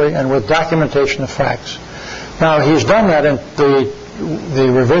 reasonably, and with documentation of facts. Now, he's done that in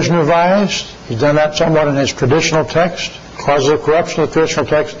the revision revised. He's done that somewhat in his traditional text, causes of corruption of the traditional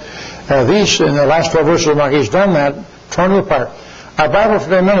text. These, in the last 12 verses of Mark, he's done that, torn it apart. Our Bible for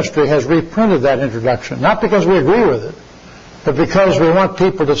Today ministry has reprinted that introduction, not because we agree with it, but because we want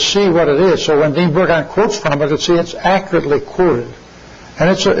people to see what it is. So when Dean Burgon quotes from it, to see it's accurately quoted. And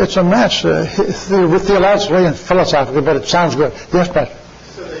it's a mess, theologically and philosophically, but it sounds good. Yes, Pastor?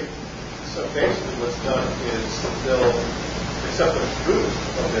 So basically what's done is they'll accept the fruit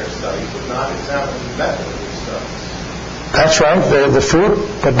of their studies, but not examine the method of their studies. That's right. They're the fruit,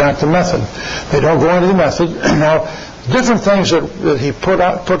 but not the method. They don't go into the method. Now, different things that he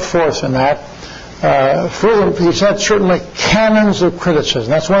put forth in that. Further, he said certainly canons of criticism.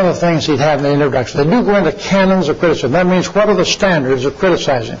 That's one of the things he'd have in the introduction. They do go into canons of criticism. That means what are the standards of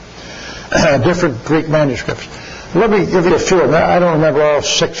criticizing different Greek manuscripts. Let me give you a few. I don't remember all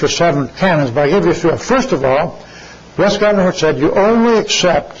 6 or 7 canons, but I'll give you a few. First of all, Westcott and Hort said you only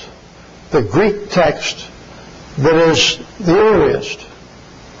accept the Greek text that is the earliest.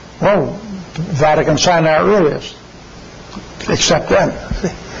 Well, Vatican Sinai earliest. Accept them.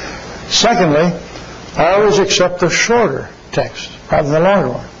 Secondly, I always accept the shorter text rather than the longer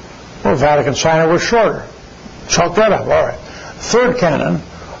one. Well, Vatican Sinai was shorter. Chalk that up. All right. Third canon,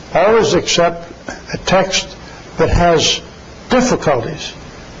 I always accept a text that has difficulties,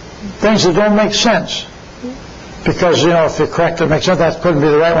 things that don't make sense. Because, if you correct it makes sense, that couldn't be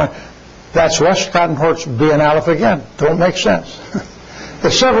the right one. That's Westcott and Hort's B and Aleph again. Don't make sense.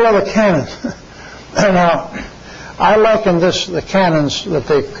 There's several other canons. Now, I liken the canons that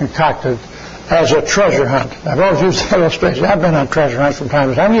they concocted as a treasure hunt. I've always used that illustration. I've been on treasure hunts from time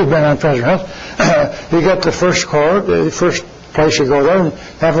to time. You've been on treasure hunts. You get the first chord, the first place you go there, and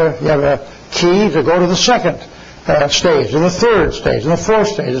you have a key to go to the second stage, and the third stage, and the fourth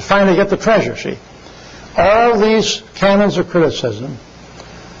stage, and finally get the treasure, see. All these canons of criticism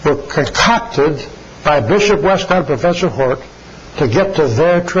were concocted by Bishop Westcott and Professor Hort to get to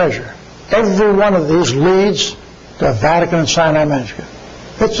their treasure. Every one of these leads to a Vatican and Sinai manuscript.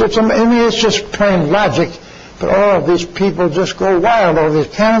 It's just plain logic, but all of these people just go wild over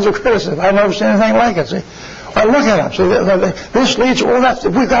these canons of criticism. I've never seen anything like it, see. Well, look at them. See, this leads,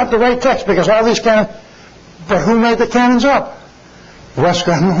 we got the right text because all these canons, but who made the canons up?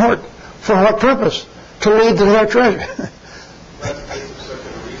 Westcott and Hort. For what purpose? To lead to their treasure.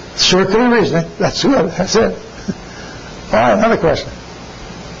 Circular reasoning. That's good. That's it. All right, another question.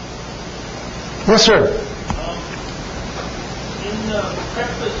 Yes, sir. In the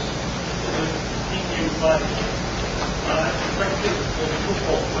preface to the King James Bible, I expect it a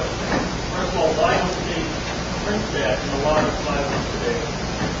twofold question. First of all, why don't they print that in a lot of Bibles today?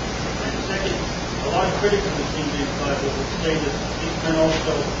 And second, a lot of critics of the King James Bible would say that these men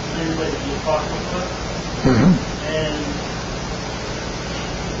also translated the Apocrypha. Mm-hmm. And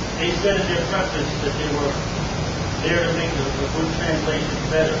they said in their preface that they were there to make a good translation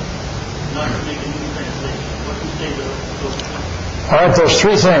better, not to make a new translation. What do you say to those things? All right, those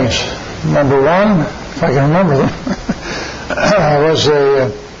 3 things. Number 1, if I can remember them,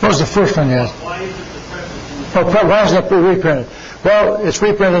 what was the first one you asked? Why is it the preface? Why is it reprinted? Well, it's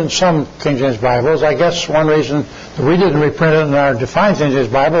reprinted in some King James Bibles. I guess one reason that we didn't reprint it in our defined King James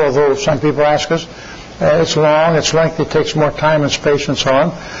Bible, although some people ask us, it's long, it's lengthy, it takes more time and space and so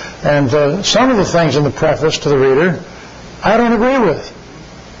on. And some of the things in the preface to the reader, I don't agree with.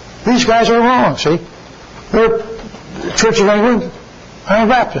 These guys are wrong, see. They're Church of England, I'm a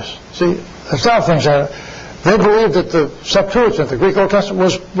Baptist. See, there's other things that they believe that the Septuagint, the Greek Old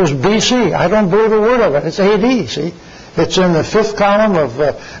Testament, was BC. I don't believe a word of it. It's AD, see. It's in the 5th column of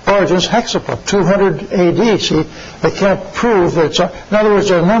Origen's hexapla, 200 A.D. See, they can't prove that it's... in other words,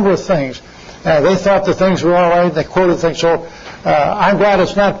 there are a number of things. They thought the things were all right. They quoted things. So I'm glad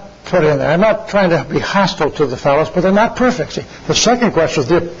it's not put in there. I'm not trying to be hostile to the fellows, but they're not perfect. See, the second question is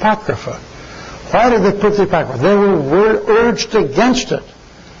the Apocrypha. Why did they put the Apocrypha? They were urged against it.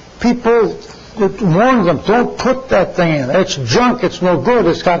 People warned them, don't put that thing in. It's junk. It's no good.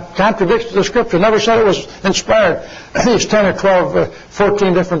 It's got contradictions to the Scripture. Never said it was inspired. These 10 or 12,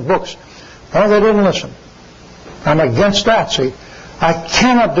 14 different books. Well, they didn't listen. I'm against that, see. I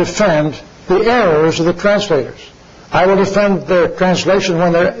cannot defend the errors of the translators. I will defend their translation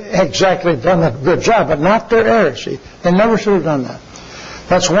when they're exactly done a good job, but not their errors, see. They never should have done that.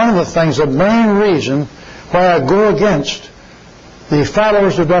 That's one of the things, the main reason why I go against the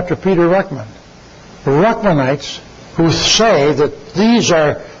followers of Dr. Peter Ruckman. The Ruckmanites, who say that these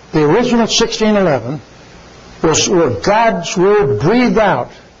are the original 1611, were God's word breathed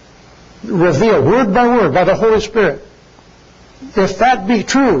out, revealed word by word by the Holy Spirit. If that be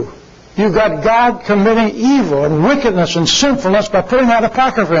true, you've got God committing evil and wickedness and sinfulness by putting that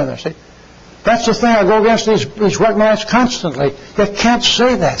Apocrypha in there, see? That's the thing I go against these Ruckmanites constantly. You can't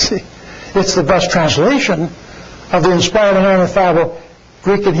say that, see? It's the best translation of the inspired and infallible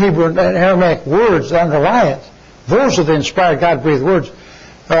Greek and Hebrew and Aramaic words that underlie it. Those are the inspired God-breathed words,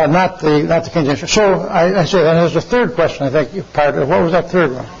 not the King James. So I say, and there's a third question, I think, part of, what was that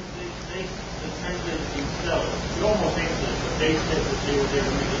third one?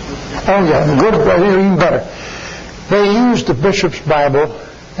 Oh, yeah, good, even better. They used the Bishop's Bible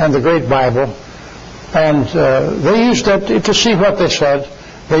and the Great Bible, and they used that to see what they said.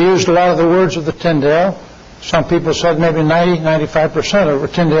 They used a lot of the words of the Tyndale. Some people said maybe 90-95%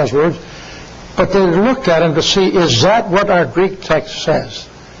 of Tyndale's words. But they looked at them to see, is that what our Greek text says?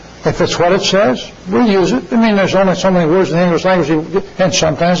 If it's what it says, we'll use it. I mean, there's only so many words in the English language, and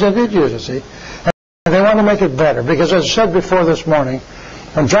sometimes they did use it, see. And they want to make it better, because as I said before this morning,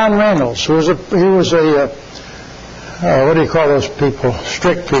 and John Reynolds, he was a what do you call those people?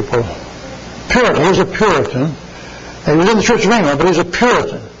 Strict people. Puritan. He was a Puritan. He was in the Church of England, but he was a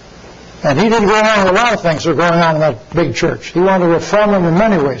Puritan. And he didn't go along with a lot of things that were going on in that big church. He wanted to reform them in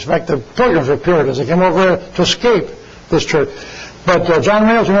many ways. In fact, the Pilgrims were Puritans. They came over to escape this church. But John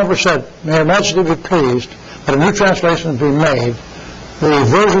Reynolds, remember, said, "May Her Majesty be pleased that a new translation be made, the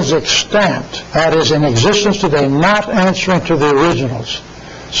versions extant, that is, in existence today, not answering to the originals."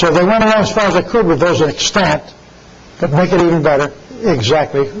 So they went along as far as they could with those extant, but make it even better.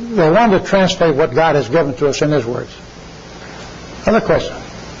 Exactly. They wanted to translate what God has given to us in His words. Other question?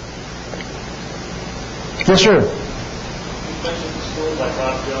 Yes, sir. You mentioned the schools like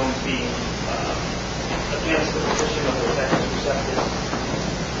Bob Jones being against the position of the Texas receptors.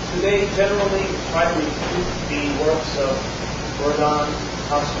 Do they generally try to refute the works of Gordon,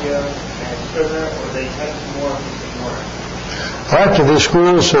 Hoskia, and Scrivener, or they tend to more ignore it? After these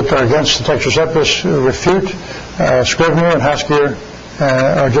schools that are against the Texas Receptors refute Scrivener and Hoskia,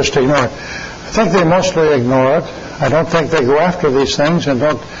 or just ignore it. I think they mostly ignore it. I don't think they go after these things, and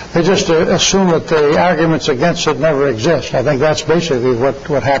they just assume that the arguments against it never exist. I think that's basically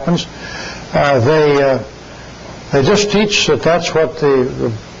what happens. They just teach that that's what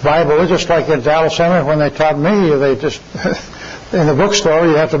the Bible is, just like in Dallas Center when they taught me. They just in the bookstore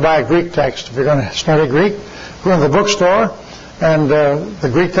you have to buy a Greek text if you're going to study Greek. Go in the bookstore, and the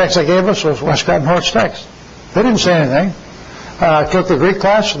Greek text they gave us was Westcott and Hort's text. They didn't say anything. I took the Greek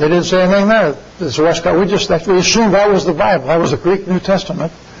class. They didn't say anything there. It's Westcott. We assumed that was the Bible. That was the Greek New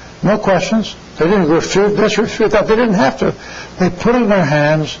Testament. No questions. They didn't refute this, refute that. They didn't have to. They put it in their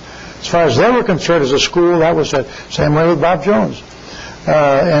hands. As far as they were concerned as a school, that was it. Same way with Bob Jones.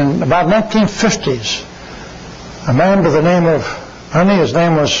 In about 1950s, a man by the name of Ernie, his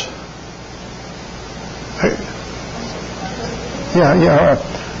name was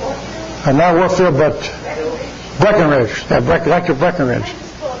not Warfield, but Breckenridge. Yeah, Dr. Breckenridge.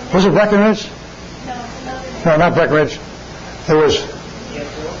 Was it Breckenridge? No, not Breckenridge. It was.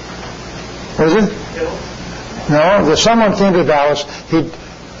 Was it? No, someone came to Dallas. To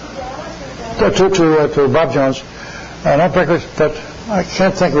Bob Jones. Not Breckenridge, but I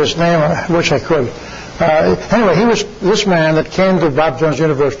can't think of his name. I wish I could. Anyway, he was this man that came to Bob Jones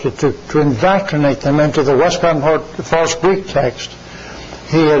University to indoctrinate them into the Westcott and Hort false Greek text.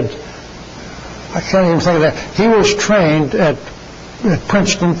 I can't even think of that. He was trained at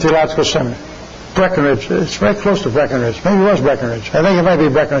Princeton Theological Seminary. Breckenridge. It's very close to Breckenridge. Maybe it was Breckenridge. I think it might be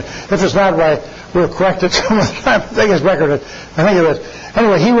Breckenridge. If it's not right, we'll correct it some other time. I think it's Breckenridge. I think it is.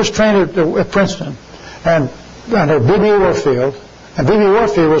 Anyway, he was trained at Princeton and under B.B. Warfield. And B.B.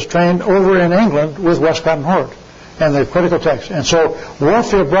 Warfield was trained over in England with Westcott and Hort. and the critical text. And so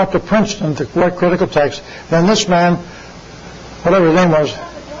Warfield brought to Princeton the critical text. Then this man, whatever his name was,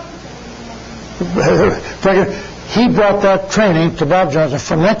 he brought that training to Bob Jones. And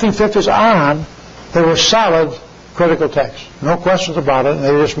from 1950s on, they were solid critical texts. No questions about it, and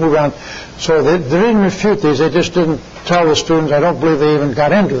they just moved on. So they didn't refute these. They just didn't tell the students. I don't believe they even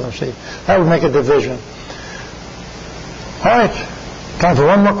got into them, see. That would make a division. All right. Time for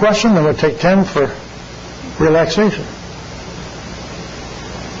one more question, then we'll take 10 for relaxation.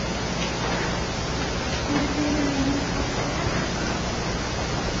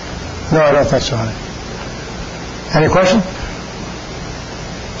 No, I don't think so, honey. Any question?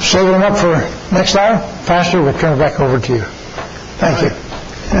 Saving them up for next hour? Pastor, we'll turn it back over to you. Thank you.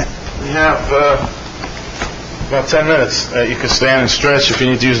 We have about 10 minutes. You can stand and stretch if you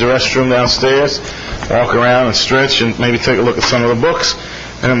need to use the restroom downstairs. Walk around and stretch and maybe take a look at some of the books.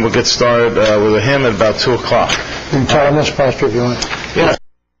 And then we'll get started with a hymn at about 2 o'clock. You can tell them this, Pastor, if you want. Yeah.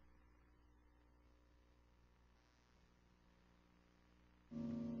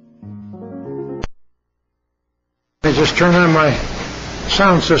 Let me just turn on my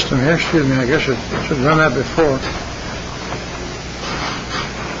sound system here. Excuse me, I guess I should have done that before.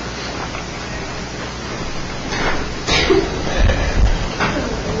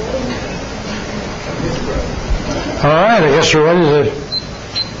 All right, I guess we're ready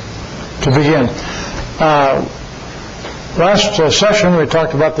to begin. Last session we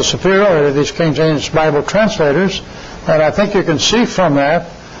talked about the superiority of these King James Bible translators, and I think you can see from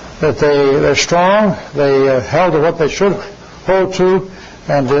that they're strong, they held to what they should hold to,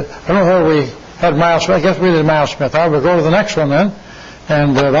 and I don't know where we had Miles Smith. I guess we did Miles Smith. I will go to the next one then,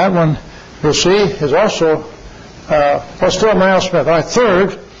 and that one you'll see is also, still Miles Smith. All right,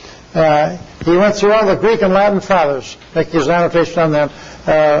 third, he went through all the Greek and Latin fathers, make his annotation on them.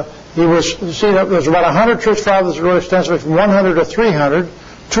 There's about 100 church fathers that wrote extensively from 100 to 300,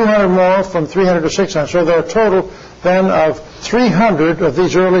 200 more from 300 to 600. So there are a total then of 300 of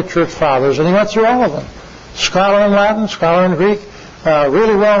these early church fathers, and he went through all of them. Scholar in Latin, scholar in Greek,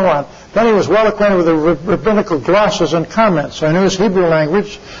 really well known. Then he was well acquainted with the rabbinical glosses and comments. So he knew his Hebrew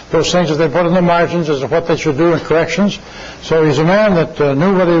language, those things that they put in the margins as to what they should do in corrections. So he's a man that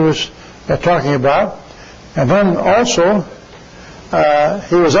knew what he was talking about. And then also,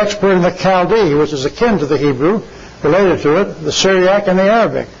 he was expert in the Chaldee, which is akin to the Hebrew, related to it, the Syriac and the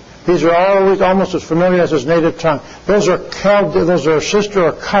Arabic. These are always almost as familiar as his native tongue. Those are sister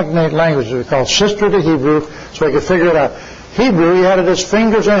or cognate languages. We call sister to Hebrew, so he could figure it out. Hebrew, he had at his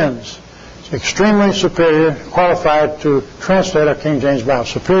fingers' ends. It's extremely superior, qualified to translate our King James Bible.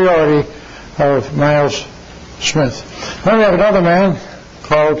 Superiority of Miles Smith. Then we have another man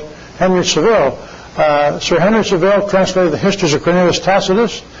called Henry Saville. Sir Henry Saville translated the Histories of Cornelius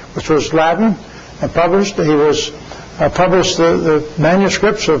Tacitus, which was Latin, and published. He was published the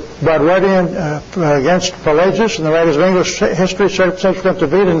manuscripts of Bradwardine against Pelagius and the writers of English history subsequent to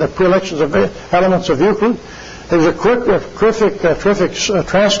Bede and the prelections of elements of Euclid. He was a terrific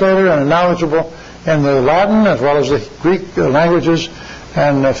translator and knowledgeable in the Latin as well as the Greek languages,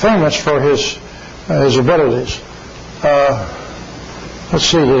 and famous for his abilities. Let's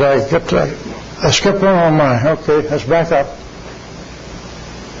see, did I get to... I skipped one on mine. Okay, let's back up.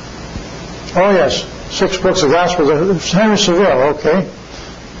 Oh, yes, 6 books of Gospels. Henry Saville, okay.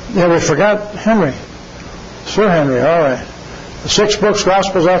 Yeah, we forgot Henry. Sir Henry, all right. The 6 books,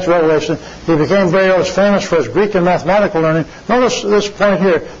 Gospels, Acts, Revelation. He became very famous for his Greek and mathematical learning. Notice this point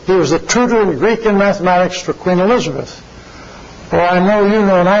here. He was the tutor in Greek and mathematics for Queen Elizabeth. Well, I know, you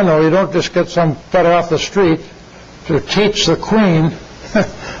know, and I know, you don't just get some fellow off the street to teach the Queen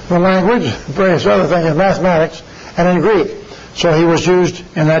the language, various other things in mathematics, and in Greek. So he was used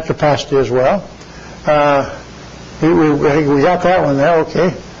in that capacity as well. We got that one there,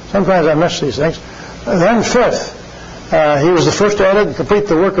 okay. Sometimes I miss these things. Then fifth, he was the first to edit and complete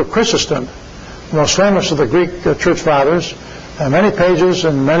the work of Chrysostom, the most famous of the Greek church fathers. Many pages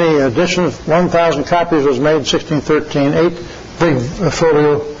and many editions, 1,000 copies was made in 1613, 8 big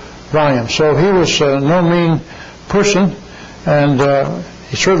folio volumes. So he was no mean person, and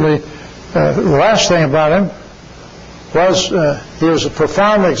he certainly, the last thing about him was he was a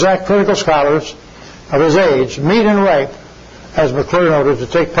profound, exact, critical scholar of his age, meet and ripe, as McClure noted, to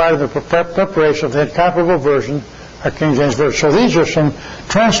take part in the preparation of the incomparable version, our King James Version. So these are some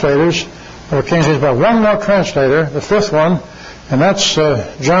translators of King James Bible. One more translator, the fifth one, and that's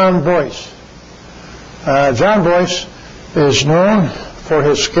John Boyce. John Boyce is known for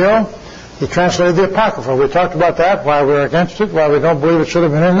his skill. He translated the Apocrypha. We talked about that, why we're against it, why we don't believe it should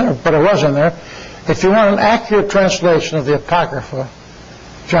have been in there, but it was in there. If you want an accurate translation of the Apocrypha,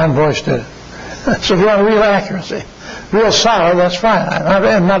 John Boyce did it. So if you want real accuracy, real solid, that's fine.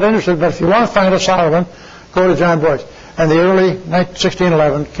 I'm not interested, but if you want to find a solid one, go to John Boyce and the early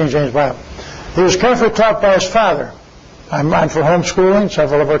 1611 King James Bible. He was carefully taught by his father. I'm for homeschooling.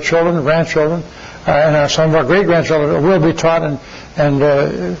 Several of our children, grandchildren, and some of our great-grandchildren will be taught and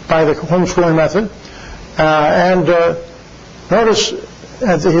by the homeschooling method. Notice,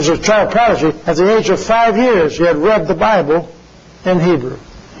 he's a child prodigy. At the age of 5 years, he had read the Bible in Hebrew.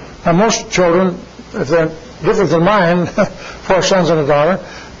 Now, most children, if they're different than mine, 4 sons and a daughter,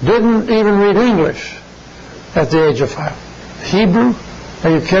 didn't even read English at the age of 5. Hebrew? Are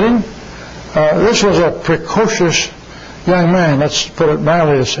you kidding? This was a precocious young man, let's put it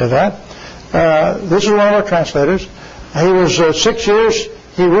mildly to say that. This is one of our translators. He was 6 years.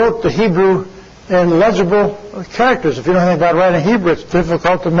 He wrote the Hebrew in legible characters. If you know anything about writing Hebrew, it's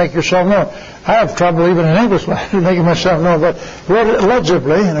difficult to make yourself known. I have trouble even in English making myself known, but he wrote it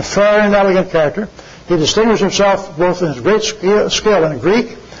legibly in a fair and elegant character. He distinguished himself both in his great skill in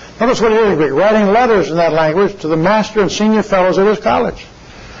Greek. Notice what he did in Greek, writing letters in that language to the master and senior fellows at his college.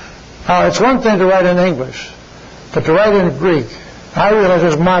 Now, it's one thing to write in English, but to write in Greek, I realize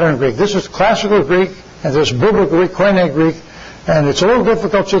it's modern Greek. This is classical Greek, and there's biblical Greek, Koine Greek, and it's a little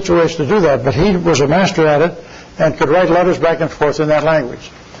difficult situation to do that, but he was a master at it and could write letters back and forth in that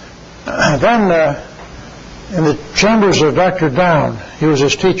language. Then, in the chambers of Dr. Down, he was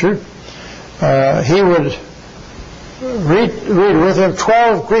his teacher, he would read with him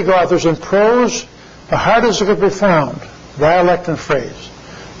 12 Greek authors in prose, the hardest that could be found, dialect and phrase.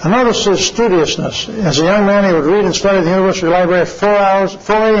 And notice his studiousness. As a young man, he would read and study at the university library 4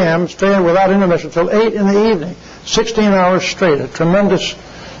 a.m., staying without intermission until 8 in the evening, 16 hours straight, a tremendous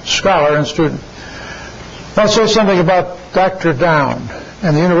scholar and student. I'll say something about Dr. Down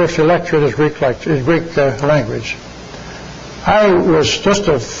and the university lecture at his Greek language. I was just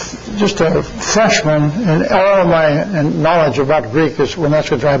a freshman, and all of my knowledge about Greek is when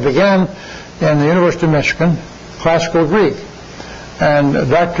that's what I began in the University of Michigan, classical Greek. And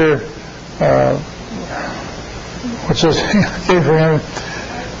Dr. What's his name?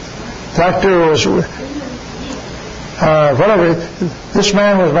 Doctor was whatever. This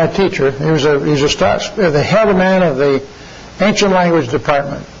man was my teacher. He's the head man of the ancient language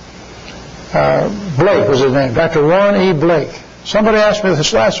department. Blake was his name, Dr. Warren E. Blake. Somebody asked me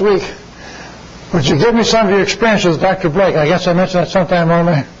this last week, would you give me some of your experience with Dr. Blake? I guess I mentioned that sometime on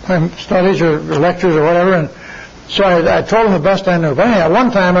my studies or lectures or whatever, and so I told him the best I knew. But anyhow,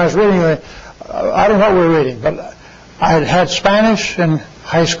 one time I was reading I don't know what we were reading, but I had Spanish in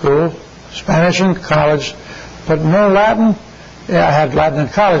high school, Spanish in college, but no Latin. Yeah, I had Latin in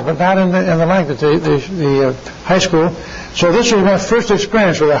college, but not in the language, the high school. So this was my first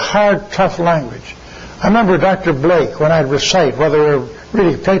experience with a hard, tough language. I remember Dr. Blake, when I'd recite, whether we were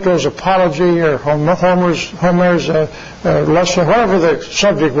reading Plato's Apology or Homer's lesson, whatever the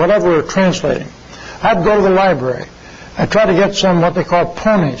subject, whatever we were translating, I'd go to the library. I'd try to get some what they call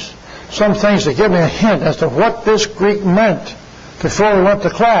ponies, some things that give me a hint as to what this Greek meant before we went to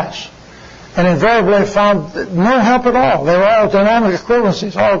class. And invariably I found no help at all. They were all dynamic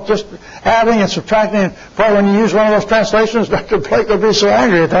equivalencies, all just adding and subtracting. And boy, when you use one of those translations, Dr. Blake would be so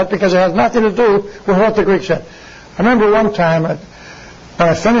angry at that because it has nothing to do with what the Greek said. I remember one time when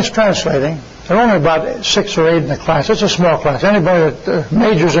I finished translating, there were only about 6 or 8 in the class. It's a small class. Anybody that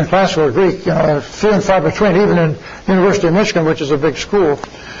majors in classical Greek, few and far between, even in University of Michigan, which is a big school.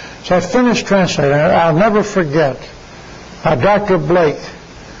 So I finished translating. I'll never forget how Dr. Blake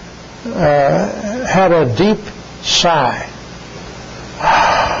had a deep sigh.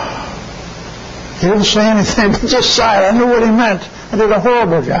 He didn't say anything, but just sighed. I knew what he meant. I did a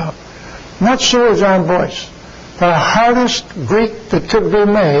horrible job. Not so was John Boyce. The hardest Greek that could be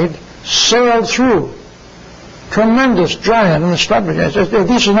made sailed through. Tremendous giant in the subject.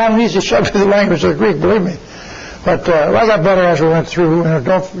 This is not an easy subject, the language of the Greek, believe me. But I got better as we went through.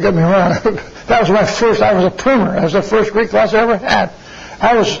 Don't get me wrong. That was my first. I was a primer. That was the first Greek class I ever had.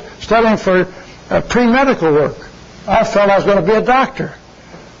 I was studying for pre-medical work. I felt I was going to be a doctor.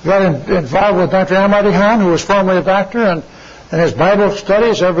 Got involved with Dr. Ahmadi Khan, who was formerly a doctor, and his Bible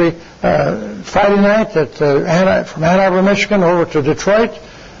studies every Friday night from Ann Arbor, Michigan, over to Detroit.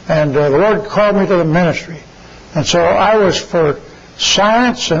 And the Lord called me to the ministry. And so I was for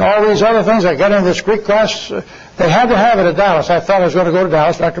science and all these other things. I got into this Greek class. They had to have it at Dallas. I thought I was going to go to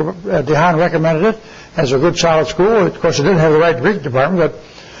Dallas. Dr. DeHaan recommended it as a good, solid school. Of course, it didn't have the right Greek department.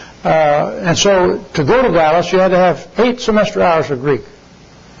 And so to go to Dallas, you had to have 8 semester hours of Greek.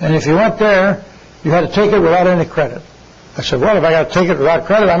 And if you went there, you had to take it without any credit. I said, well, if I got to take it without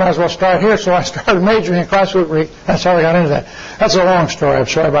credit, I might as well start here. So I started majoring in classical Greek. That's how I got into that. That's a long story. I'm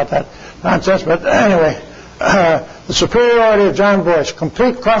sorry about that nonsense. But anyway, the superiority of John Boyce,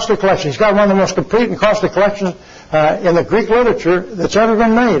 complete costly collection. He's got one of the most complete and costly collections in the Greek literature that's ever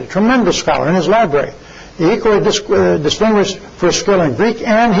been made. A tremendous scholar in his library. He equally distinguished for his skill in Greek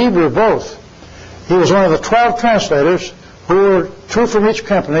and Hebrew both. He was one of the 12 translators who were two from each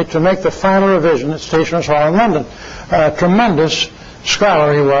company to make the final revision at Stationers' Hall in London. A tremendous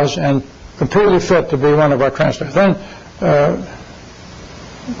scholar he was, and completely fit to be one of our translators. Then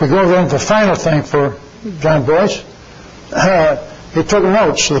we go then to the final thing for John Boyce. He took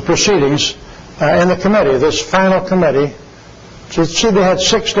notes of the proceedings in the committee, this final committee. So see, they had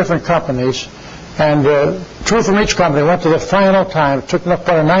 6 different companies, and 2 from each company went to the final time. It took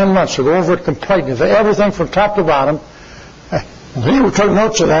about 9 months to go over it completely, everything from top to bottom. He took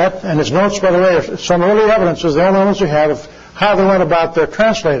notes of that, and his notes, by the way, are some early evidences, the only ones we have, of how they went about their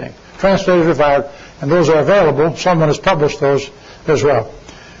translating. Translators revived, and those are available. Someone has published those as well.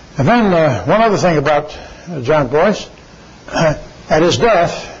 And then one other thing about John Boyce. At his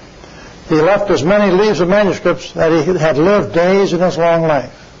death, he left as many leaves of manuscripts that he had lived days in his long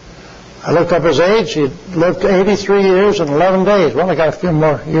life. I looked up his age. He lived 83 years and 11 days. Well, I got a few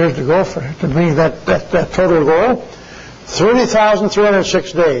more years to go to meet that total goal.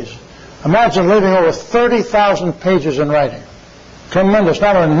 30,306 days. Imagine living over 30,000 pages in writing. Tremendous.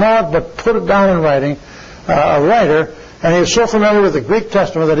 Not only know it, but put it down in writing. A writer, and he was so familiar with the Greek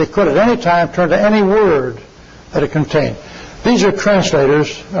Testament that he could at any time turn to any word that it contained. These are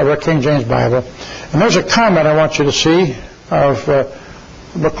translators of our King James Bible. And there's a comment I want you to see of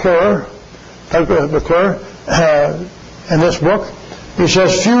McClure in this book. He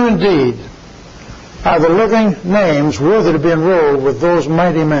says, few indeed are the living names worthy to be enrolled with those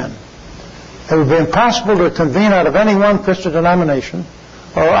mighty men. It would be impossible to convene out of any one Christian denomination,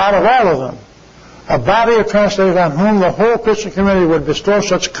 or out of all of them, a body of translators on whom the whole Christian community would bestow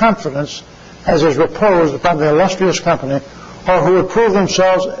such confidence as is reposed upon the illustrious company, or who would prove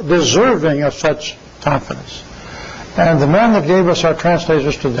themselves deserving of such confidence. And the men that gave us our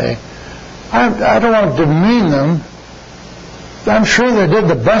translators today, I don't want to demean them. I'm sure they did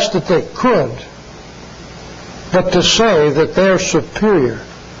the best that they could. But to say that they're superior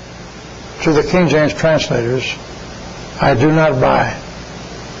to the King James translators, I do not buy.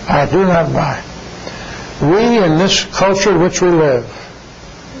 I do not buy. We, in this culture in which we live,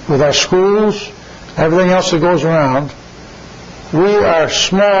 with our schools, everything else that goes around, we are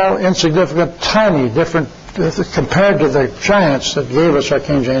small, insignificant, tiny, different compared to the giants that gave us our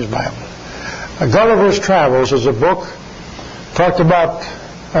King James Bible. Gulliver's Travels is a book, talked about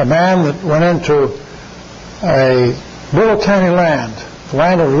a man that went into a little tiny land, the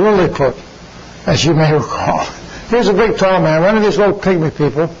land of Lilliput, as you may recall. Here's a big tall man, one of these little pygmy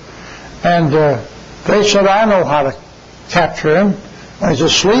people, and they said, I know how to capture him. When he's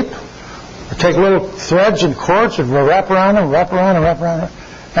asleep, we take little threads and cords and we'll wrap around him, wrap around him, wrap around him,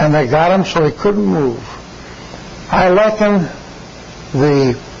 and they got him so he couldn't move. I liken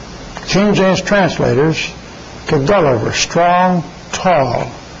the King James translators to Gulliver, strong, tall,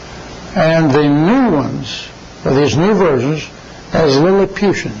 and the new ones, or these new versions, as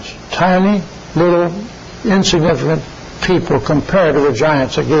Lilliputians, tiny, little, insignificant people compared to the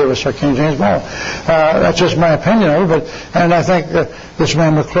giants that gave us our King James Bible. That's just my opinion of it, and I think this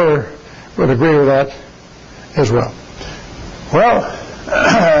man McClure would agree with that as well. Well,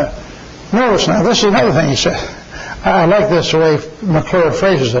 notice now, this is another thing he said. I like this the way McClure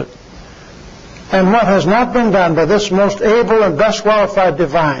phrases it. And what has not been done by this most able and best qualified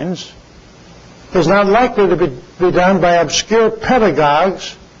divines is not likely to be done by obscure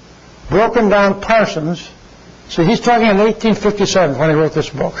pedagogues, broken down parsons. See, he's talking in 1857 when he wrote this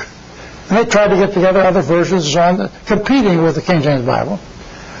book. And they tried to get together other versions competing with the King James Bible.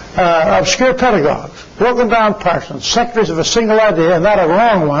 Obscure pedagogues, broken down parsons, secretaries of a single idea, and not a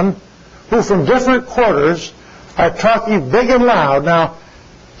wrong one, who from different quarters are talking big and loud. Now,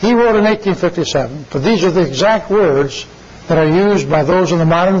 he wrote in 1857, but these are the exact words that are used by those in the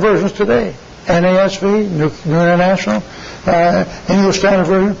modern versions today. NASV, New International, English Standard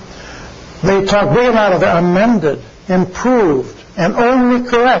Version. They talk big and loud of the amended, improved, and only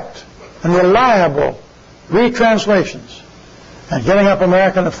correct and reliable retranslations. And getting up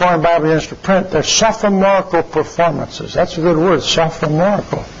American and foreign Bible units to print their sophomorical performances. That's a good word,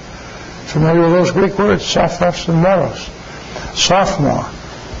 sophomorical. Familiar with those Greek words? Sophos and moros. Sophomore.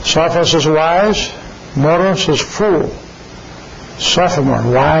 Sophos is wise, moros is fool. Sophomore,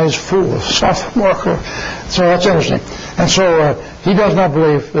 wise fool, sophomorical. So that's interesting. And so he does not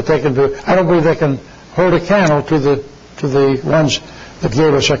believe that they can do. I don't believe they can hold a candle to to the ones that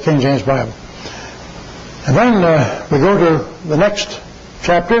gave us our King James Bible. And then we go to the next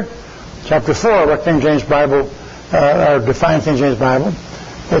chapter, chapter 4 of our King James Bible, our defined King James Bible.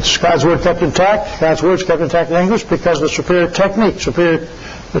 It's God's Word kept intact. God's Word's kept intact in English because of the superior technique,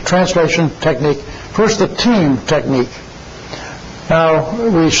 the translation technique. First, the team technique. Now,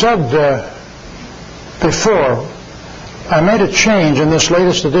 we said before, I made a change in this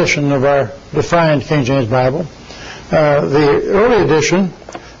latest edition of our defined King James Bible. The early edition,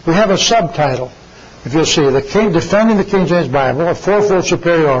 we have a subtitle. If you'll see, defending the King James Bible, a fourfold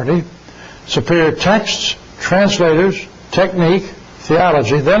superiority, superior texts, translators, technique,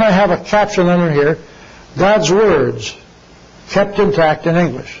 theology. Then I have a caption under here, God's words kept intact in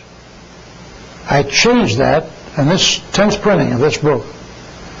English. I changed that in this 10th printing of this book.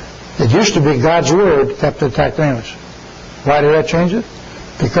 It used to be God's word kept intact in English. Why did I change it?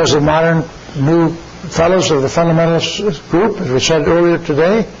 Because the modern new fellows of the fundamentalist group, as we said earlier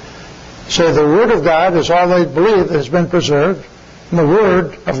today, say the Word of God is all they believe has been preserved. And the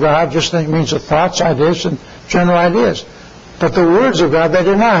Word of God just means the thoughts, ideas, and general ideas. But the words of God, they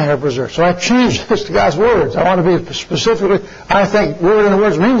deny are preserved. So I changed this to God's words. I want to be specifically, I think word and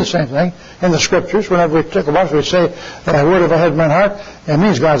words mean the same thing in the Scriptures. Whenever we take a bunch, we say, word of a head, man, heart, it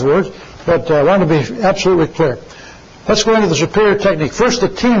means God's words. But I want to be absolutely clear. Let's go into the superior technique. First, the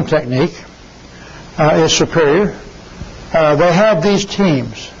team technique is superior. They had these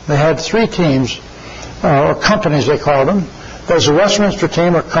teams. They had 3 teams, or companies they called them. There's the Westminster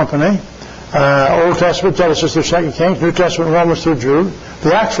team, or company. Old Testament, Genesis through 2 Kings, New Testament, Romans through Jude.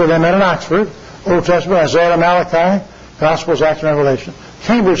 The Oxford, they met in Oxford. Old Testament, Isaiah, Malachi, Gospels, Acts, and Revelation.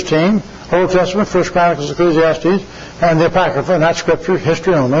 Cambridge team, Old Testament, 1 Chronicles, Ecclesiastes, and the Apocrypha, not Scripture,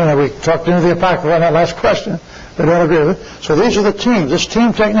 history only. And we talked into the Apocrypha on that last question. They don't agree with it. So these are the teams, this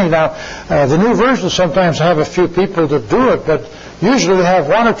team technique. Now, the new versions sometimes have a few people to do it, but usually they have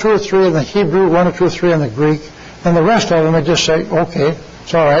 1 or 2 or 3 in the Hebrew, 1 or 2 or 3 in the Greek, and the rest of them they just say, okay,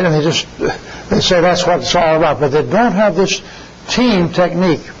 it's all right, and they say that's what it's all about. But they don't have this team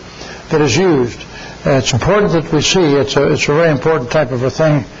technique that is used. It's important that we see it's a very important type of a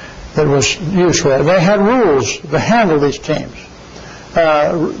thing that was used for that. They had rules to handle these teams.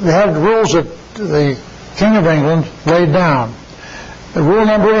 They had rules that the King of England laid down. Rule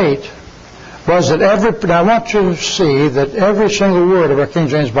number 8 was that I want you to see that every single word of our King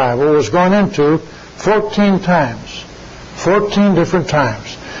James Bible was gone into 14 times. 14 different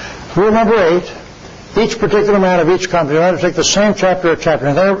times. Rule number 8, each particular man of each company had to take the same chapter or chapter.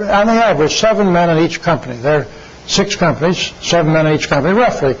 And there, on the average, 7 men in each company. There are 6 companies, 7 men in each company,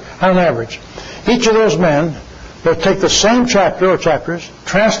 roughly, on average. Each of those men would take the same chapter or chapters,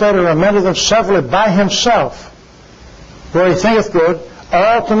 translate or amend them severally by himself, where he thinketh good,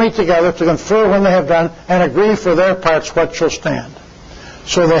 all to meet together to confer when they have done, and agree for their parts what shall stand.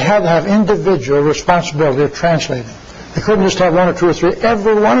 So they had to have individual responsibility of translating. They couldn't just have 1 or 2 or 3.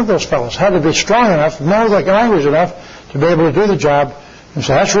 Every one of those fellows had to be strong enough, know the language enough to be able to do the job. And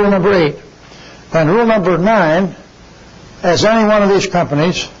so that's rule number 8. And rule number 9, as any one of these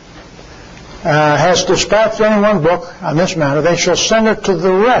companies has dispatched any one book on this matter, they shall send it to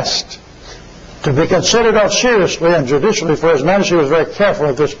the rest to be considered out seriously and judicially, for his majesty was very careful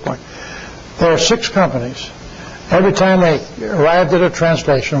at this point. There are 6 companies. Every time they arrived at a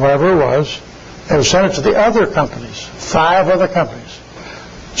translation, whatever it was, they would send it to the other companies, 5 other companies.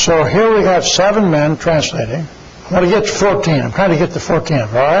 So here we have 7 men translating. I want to get to 14. I'm trying to get to 14, all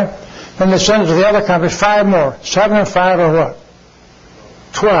right? Then they send it to the other companies, 5 more. 7 and 5 are what?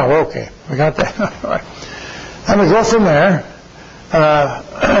 12, okay. We got that. All right. And we go from there.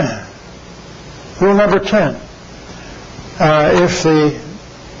 Rule number 10. If the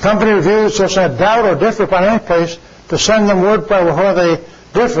company reviews does not doubt or differ upon any place, to send them word by where they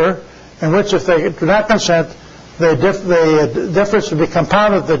differ, in which if they do not consent, the difference would be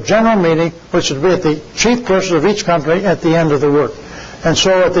compounded at the general meeting, which would be at the chief person of each company at the end of the work. And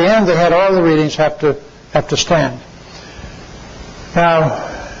so at the end, they had all the readings have to stand. Now,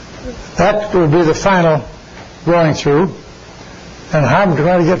 that would be the final going through. And how am I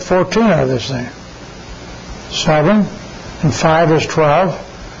going to get 14 out of this thing? 7 and 5 is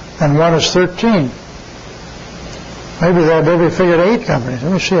 12, and 1 is 13. Maybe figured 8 companies.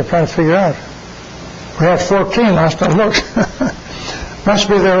 Let me see. I'm trying to figure out. We had 14 last time. Look, must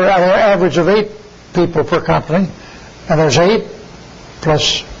be the average of 8 people per company, and there's 8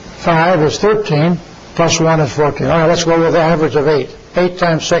 plus 5 is 13, plus 1 is 14. All right, let's go with the average of 8. 8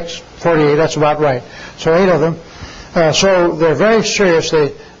 times 6, 48. That's about right. So 8 of them. So they're very serious.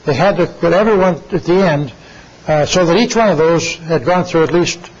 They had to put everyone at the end, so that each one of those had gone through at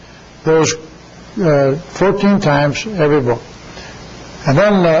least those 14 times every book. And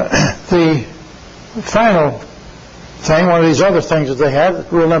then the final thing, one of these other things that they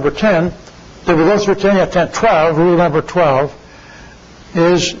had, rule number 10, did we go through 10? Yeah, 10, 12, rule number 12,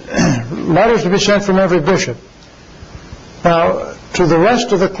 is letters to be sent from every bishop. Now, to the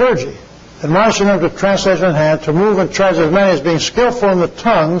rest of the clergy, admonishing them to translation in hand, to move and charge as many as being skillful in the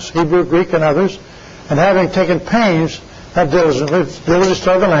tongues, Hebrew, Greek, and others, and having taken pains, not diligently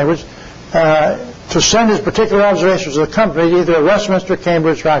study the language, to send his particular observations to the company, either at Westminster,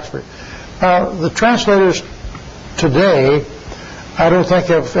 Cambridge, or Oxford. Now, the translators today, I don't think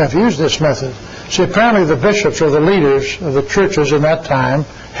have used this method. See, apparently the bishops or the leaders of the churches in that time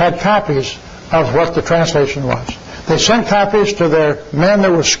had copies of what the translation was. They sent copies to their men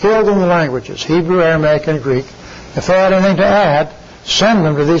that were skilled in the languages, Hebrew, Aramaic, and Greek. If they had anything to add, send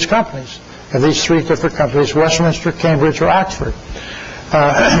them to these companies, these three different companies, Westminster, Cambridge, or Oxford.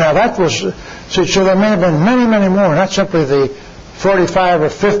 Now that was, so there may have been many, many more, not simply the 45 or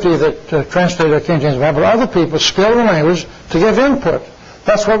 50 that translated the King James Bible, but other people skilled in language to give input.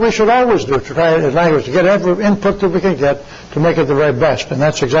 That's what we should always do, to try in language, to get every input that we can get to make it the very best, and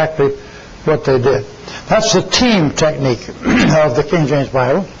that's exactly what they did. That's the team technique of the King James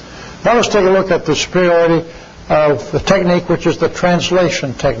Bible. Now let's take a look at the superiority of the technique, which is the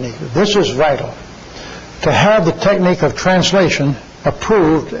translation technique. This is vital. To have the technique of translation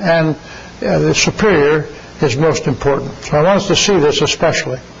approved and the superior is most important. So I want us to see this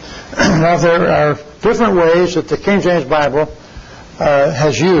especially. Now there are different ways that the King James Bible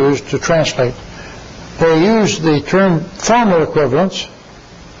has used to translate. They use the term formal equivalence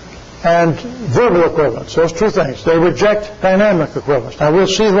and verbal equivalence, those two things. They reject dynamic equivalence. Now we'll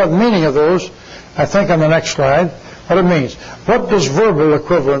see what meaning of those, I think on the next slide, what it means. What does verbal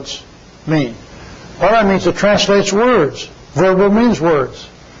equivalence mean? Well, that means it translates words. Verbal means words.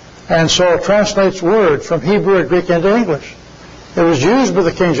 And so it translates words from Hebrew and Greek into English. It was used by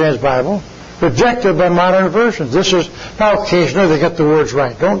the King James Bible, rejected by modern versions. This is, now occasionally they get the words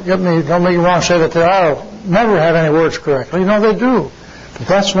right. Don't make me wrong and say that they never have any words correctly. No, they do. But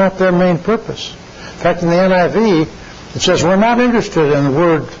that's not their main purpose. In fact, in the NIV, it says we're not interested in the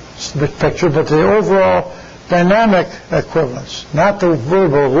word picture, but the overall dynamic equivalence, not the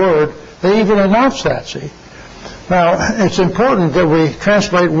verbal word. They even announce that, see. Now, it's important that we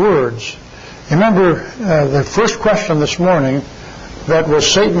translate words. Remember the first question this morning, that was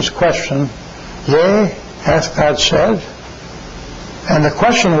Satan's question, yea, hath God said? And the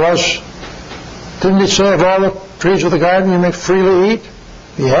question was, didn't he say of all the trees of the garden you may freely eat?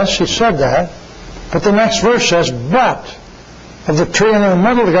 Yes, he said that. But the next verse says, but of the tree in the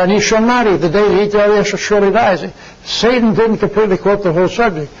middle of the garden you shall not eat. The day you eat thereof you shall surely die. See, Satan didn't completely quote the whole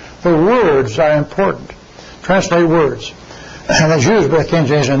subject. The words are important. Translate words. And it's used by the King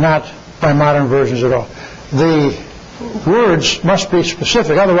James and not by modern versions at all. The words must be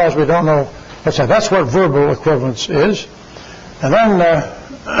specific, otherwise we don't know what's that. That's what verbal equivalence is. And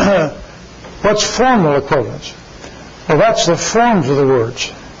then what's formal equivalence? Well, that's the forms of the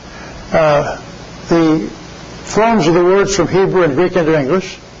words. The forms of the words from Hebrew and Greek into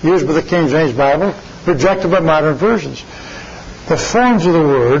English, used by the King James Bible, rejected by modern versions. The forms of the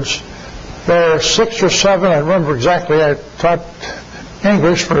words, there are 6 or 7, I remember exactly, I taught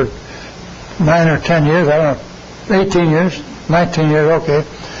English for 9 or 10 years, I don't know, 18 years, 19 years, okay.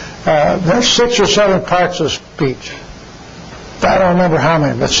 There's 6 or 7 parts of speech. I don't remember how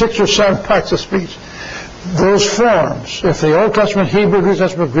many, but 6 or 7 parts of speech. Those forms, if the Old Testament Hebrew, New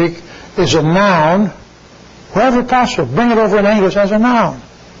Testament Greek is a noun, wherever possible, bring it over in English as a noun.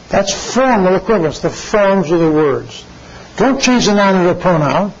 That's formal equivalence, the forms of the words. Don't change the noun into a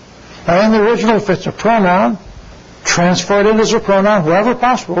pronoun. Now in the original, if it's a pronoun, transfer it in as a pronoun wherever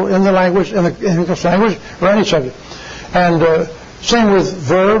possible in the language, in the English language, or any subject. And same with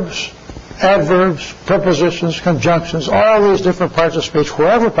verbs, adverbs, prepositions, conjunctions, all these different parts of speech,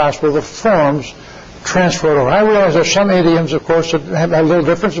 wherever possible, the forms transfer it over. I realize there's some idioms, of course, that have a little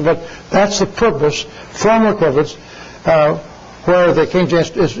difference, but that's the purpose, formal equivalence, where the King James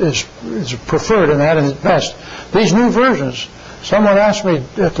is preferred in that and is best. These new versions, someone asked me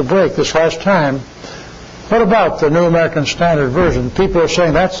at the break this last time, what about the New American Standard Version? People are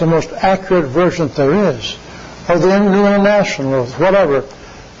saying that's the most accurate version that there is, or the New International, or whatever.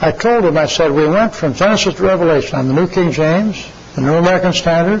 I told him, I said, we went from Genesis to Revelation on the New King James, the New American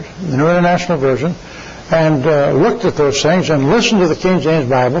Standard, the New International Version, and looked at those things and listened to the King James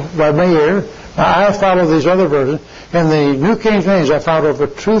Bible by my ear. Now, I follow these other versions. In the New King James, I found over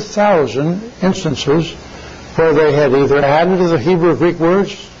 2,000 instances where they had either added to the Hebrew or Greek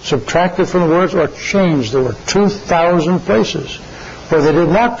words, subtracted from the words, or changed the word. 2,000 places where they did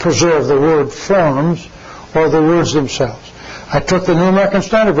not preserve the word forms or the words themselves. I took the New American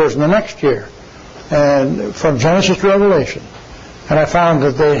Standard Version the next year, and from Genesis to Revelation, and I found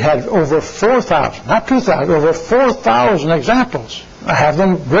that they had over 4,000, not 2,000, over 4,000 examples. I have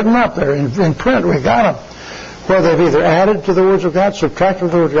them written up there in print. We got them, where they've either added to the words of God,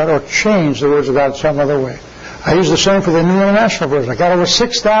 subtracted the words of God, or changed the words of God some other way. I use the same for the New International Version. I got over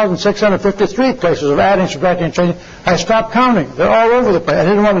 6,653 places of adding, subtracting, and changing. I stopped counting. They're all over the place. I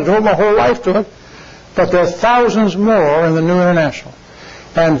didn't want to devote my whole life to it, but there are thousands more in the New International.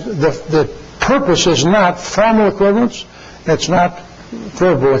 And the purpose is not formal equivalence. It's not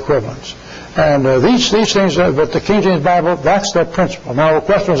verbal equivalence. And these things, but the King James Bible, that's their principle. Now, a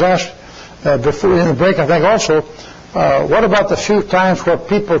question was asked before in the break, I think also, what about the few times where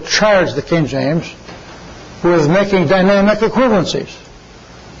people charge the King James with making dynamic equivalencies?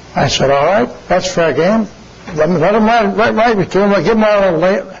 I said, all right, that's fair game. Let them write me to them. Give them all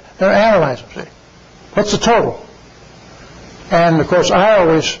and analyze them, see. What's the total? And, of course, I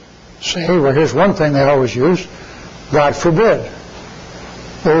always say, well, here's one thing they always use. God forbid.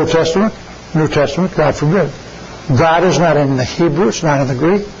 The Old Testament, New Testament, God forbid. God is not in the Hebrew, it's not in the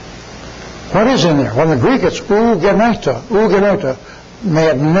Greek. What is in there? Well, in the Greek it's eugeneto. May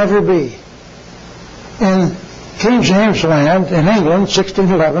it never be. In King James land, in England,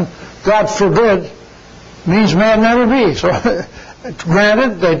 1611, God forbid means may it never be. So,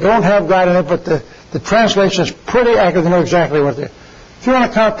 granted, they don't have God in it, but the translation is pretty accurate to know exactly what they're. If you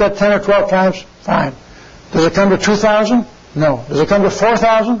want to count that 10 or 12 times, fine. Does it come to 2,000? No. Does it come to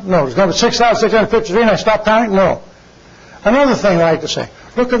 4,000? No. Does it come to 6,653 and I stop counting? No. Another thing I like to say,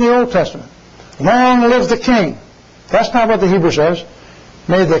 look at the Old Testament. Long live the king. That's not what the Hebrew says.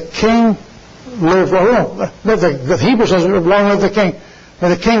 May the king live long. The Hebrew says, long live the king. May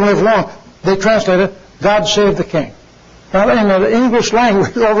the king live long. They translate it, God save the king. Now, in the English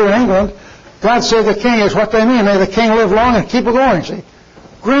language over in England, God save the king is what they mean. May the king live long and keep it going, see.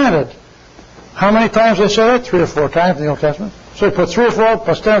 Granted. How many times they say that? 3 or 4 times in the Old Testament. So you put 3 or 4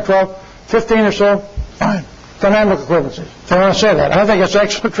 plus 10 or 12, 15 or so, fine. Dynamic equivalencies. They want to say that. I think it's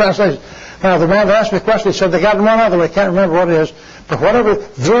excellent translation. Now, the man that asked me a question, he said they got one other, I can't remember what it is, but whatever,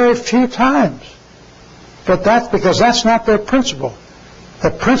 very few times. But that's because that's not their principle. The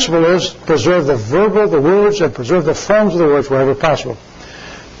principle is preserve the verbal, the words, and preserve the forms of the words wherever possible.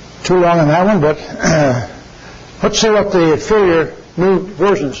 Too long on that one, but let's see what the inferior new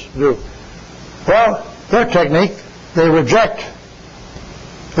versions do. Well, their technique, they reject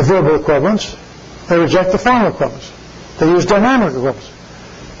the verbal equivalence, they reject the formal equivalence. They use dynamic equivalence.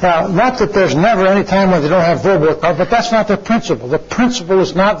 Now, not that there's never any time when they don't have verbal equivalence, but that's not their principle. The principle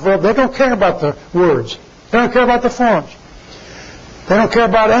is not verbal. They don't care about the words. They don't care about the forms. They don't care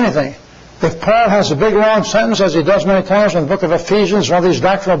about anything. If Paul has a big long sentence, as he does many times in the book of Ephesians, one of these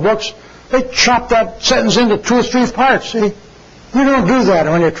doctrinal books, they chop that sentence into 2 or 3 parts, see? You don't do that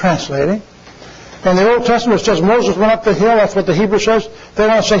when you're translating. In the Old Testament, it says Moses went up the hill. That's what the Hebrew says. They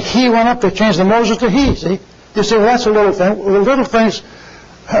don't say he went up. They change the Moses to he, see? You say, well, that's a little thing. Well, the little things,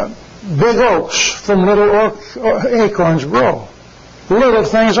 big oaks from little acorns grow. Little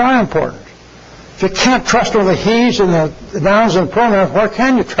things are important. If you can't trust all the he's and the nouns and pronouns, where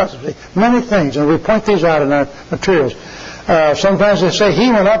can you trust them? Many things, and we point these out in our materials. Sometimes they say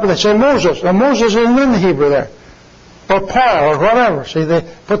he went up, and they say Moses. Now, Moses isn't in the Hebrew there. Or Paul, or whatever. See, they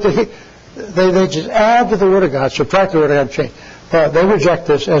put the he. They just add to the Word of God, subtract the Word of God, change. They reject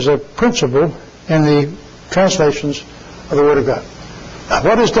this as a principle in the translations of the Word of God. Now,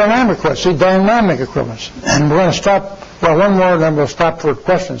 what is dynamic equivalence? See, dynamic equivalence. And we're going to stop, well, one more, and then we'll stop for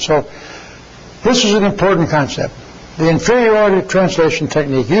questions. So, this is an important concept. The inferiority translation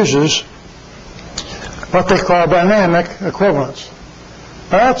technique uses what they call dynamic equivalence.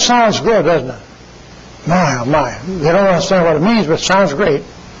 Now, that sounds good, doesn't it? My, oh my. They don't understand what it means, but it sounds great.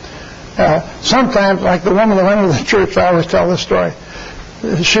 Sometimes, like the woman that went into the church, I always tell this story.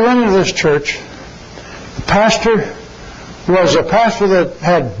 She went into this church. The pastor was a pastor that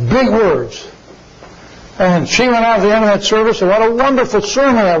had big words. And she went out at the end of that service, and what a wonderful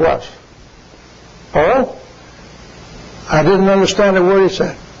sermon that was. Oh? I didn't understand a word he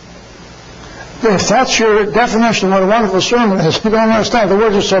said. If that's your definition of what a wonderful sermon is, you don't understand. The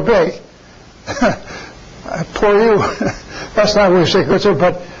words are so big. Poor you. That's not what we say.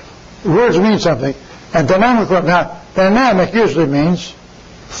 But words mean something. And dynamic, now, dynamic usually means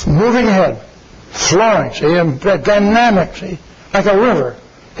moving ahead, flowing, see, and dynamic, see, like a river,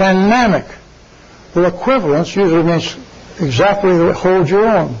 dynamic. The equivalence usually means exactly hold your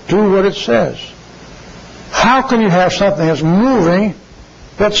own, do what it says. How can you have something that's moving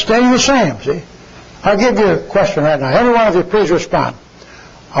but staying the same, see? I'll give you a question right now. Every one of you, please respond.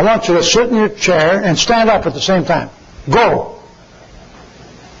 I want you to sit in your chair and stand up at the same time. Go.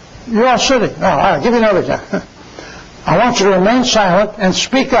 You're all sitting. Oh, all right, I'll give you another chance. I want you to remain silent and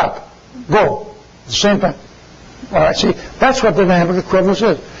speak up. Go. At the same time. All right, see, that's what dynamic equivalence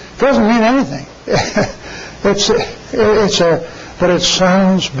is. It doesn't mean anything. But it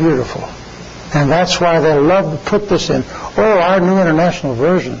sounds beautiful. And that's why they love to put this in. Oh, our New International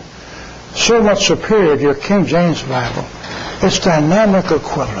Version, so much superior to your King James Bible. It's dynamic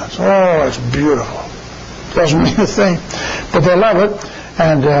equivalence. Oh, it's beautiful. Doesn't mean a thing. But they love it,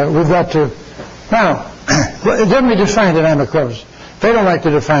 and we've got to... Now, let me define dynamic equivalence. They don't like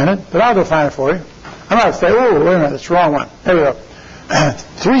to define it, but I'll define it for you. I'm not saying, oh, wait a minute, it's the wrong one. There we go.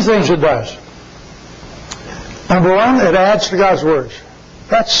 3 things it does. Number 1, it adds to God's words.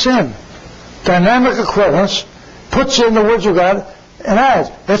 That's sin. Dynamic equivalence puts in the words of God and adds.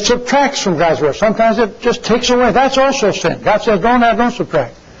 It subtracts from God's words. Sometimes it just takes away. That's also sin. God says, don't add, don't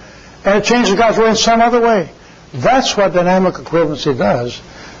subtract. And it changes God's word in some other way. That's what dynamic equivalency does.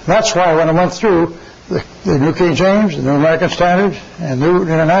 That's why when I went through the New King James, the New American Standard, and New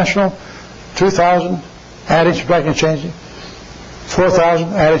International, 2,000, adding, subtracting, changing.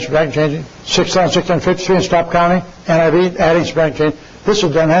 4,000, adding, subtracting, changing. 6,653, and stop counting. NIV, adding, subtracting, changing. This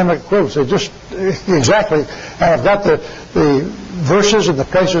is dynamic equivalence. It just, exactly. And I've got the verses and the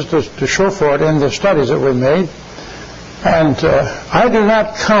places to show for it in the studies that we made. And I do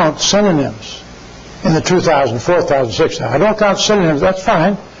not count synonyms in the 2,000, 4,000, 6,000. I don't count synonyms. That's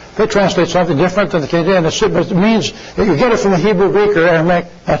fine. They translate something different than the King James. But it means that you get it from the Hebrew, Greek, or Aramaic.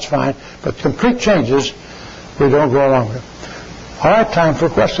 That's fine. But complete changes, we don't go along with. All right, time for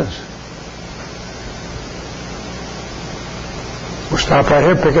questions. We'll stop right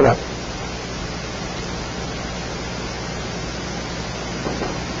here and pick it up.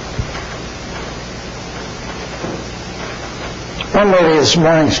 One lady this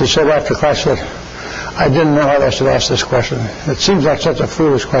morning, she said after class, said, I didn't know how I should ask this question. It seems like such a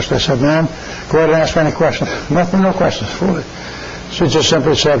foolish question. I said, ma'am, go ahead and ask me any question. Nothing, no questions, foolish. She just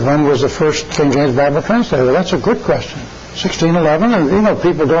simply said, when was the first King James Bible translated? Well, that's a good question. 1611, and you know,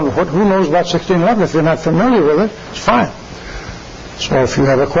 people don't, who knows about 1611? If you're not familiar with it, it's fine. So if you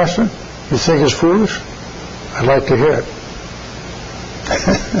have a question you think is foolish, I'd like to hear it.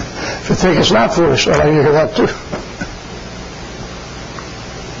 If you think it's not foolish, I'd like to hear that too.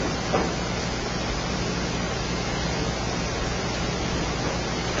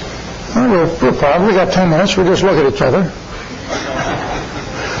 Well, we're fine. We got 10 minutes. We just look at each other.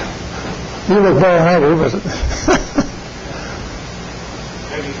 You look better than I do, but...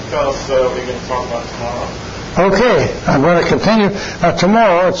 Maybe you can tell us what we're going to talk about tomorrow. Okay, I'm going to continue.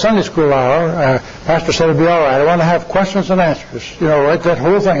 Tomorrow at Sunday School hour, Pastor said it'd be all right. I want to have questions and answers. You know, write that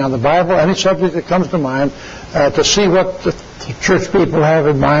whole thing on the Bible, any subject that comes to mind, to see what the church people have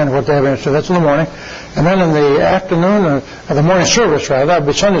in mind, what they have interested. That's in the morning. And then in the afternoon, the morning service, rather, that would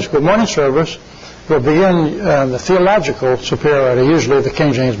be Sunday School. Morning service will begin the theological superiority, usually the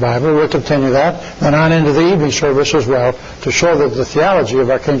King James Bible. We'll continue that, and on into the evening service as well, to show that the theology of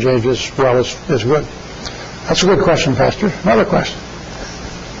our King James is good. That's a good question, Pastor. Another question.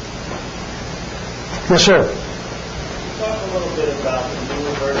 Yes, sir. Talk a little bit about the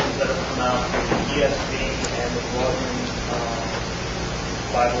newer versions that have come out, the ESV and the Northern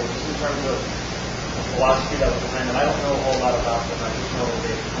Bible, just in terms of the philosophy that was behind them. I don't know a whole lot about them. I just know that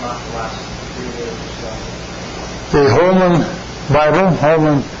they've come out the last 3 years or so. The Holman Bible,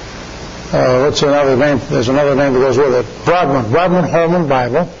 what's another name? There's another name that goes with it. Broadman Holman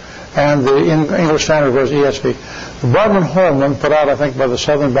Bible. And the English Standard Version, ESV. The Broadman-Holman, put out, I think, by the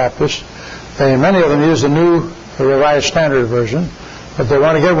Southern Baptists, many of them use the New Revised Standard Version, but they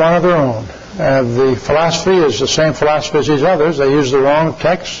want to get one of their own. The philosophy is the same philosophy as these others. They use the wrong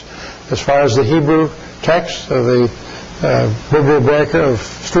text as far as the Hebrew text of the Bibliotheca of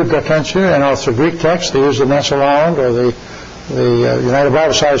Stuttgartensia, and also Greek text. They use the Nestle-Aland or the United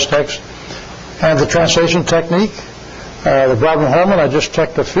Bible Society text, and the translation technique. The Broadman-Holman, I just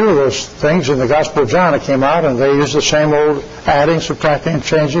checked a few of those things in the Gospel of John. It came out, and they use the same old adding, subtracting, and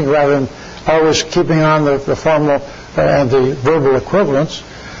changing, rather than always keeping on the formal and the verbal equivalents.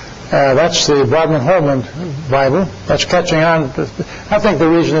 That's the Broadman-Holman Bible. That's catching on. I think the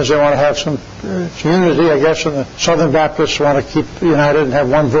reason is they want to have some unity, I guess, and the Southern Baptists want to keep united and have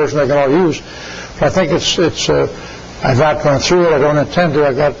one version they can all use. But I think it's I've not gone through it. I don't intend to.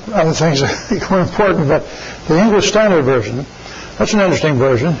 I've got other things that I think are important. But the English Standard Version, that's an interesting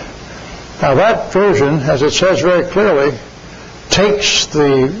version. Now that version, as it says very clearly, takes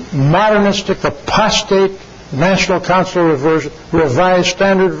the modernistic, apostate National Council Revised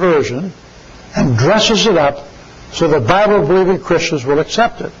Standard Version and dresses it up so the Bible-believing Christians will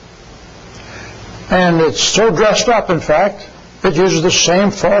accept it. And it's so dressed up, in fact, it uses the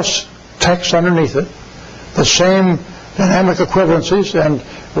same false text underneath it, the same dynamic equivalencies, and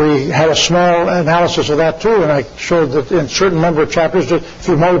we had a small analysis of that too, and I showed that in certain number of chapters, that if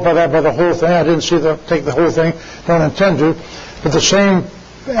you multiply that by the whole thing, I didn't take the whole thing, don't intend to, but the same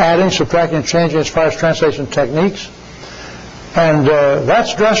adding, subtracting, and changing as far as translation techniques. And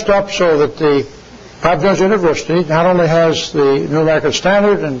that's dressed up so that the Bob Jones University not only has the New American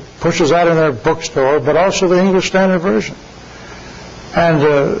Standard and pushes that in their bookstore, but also the English Standard Version. And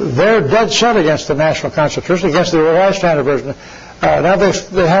they're dead set against the National Constitution, against the Revised Standard Version. Now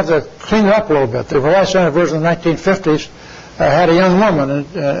they have to clean it up a little bit. The Revised Standard Version in the 1950s had a young woman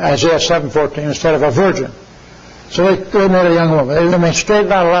in Isaiah 7:14 instead of a virgin. So they made a young woman. They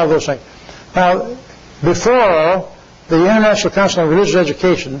straightened out a lot of those things. Now, before, the International Council on Religious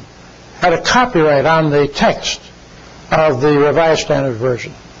Education had a copyright on the text of the Revised Standard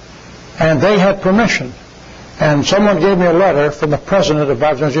Version. And they had permission. And someone gave me a letter from the president of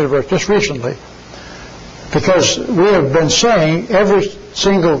Bob Jones University just recently, because we have been saying every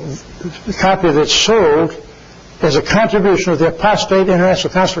single copy that's sold is a contribution of the Apostate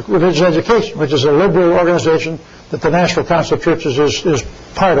International Council of Religious Education, which is a liberal organization that the National Council of Churches is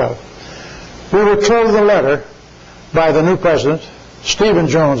part of. We were told in the letter by the new president, Stephen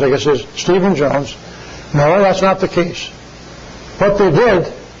Jones, I guess it is Stephen Jones, no, that's not the case. What they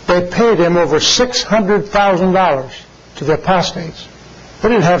did, they paid him over $600,000 to the apostates. They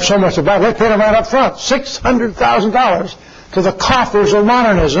didn't have so much about it. They paid him right up front, $600,000 to the coffers of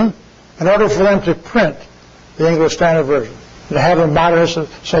modernism in order for them to print the English Standard Version, to have the modernists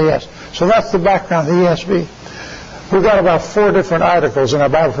say yes. So that's the background of the ESV. We've got about 4 different articles in our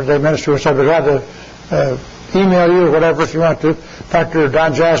Bible for Today ministry, which I'd be glad to email you or whatever if you want to. Dr.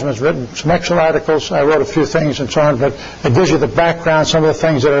 Don Jasmine's written some excellent articles. I wrote a few things and so on, but it gives you the background, some of the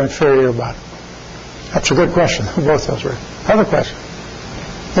things that are inferior about it. That's a good question. Both those were. Other question?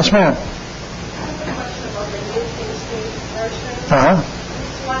 Yes, ma'am. I have a question about the New King James Version. Uh-huh. I'm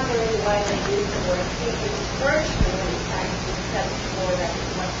just wondering why they use the word King James Version when in fact it says before that it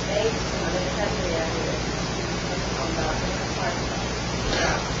was based on the Henry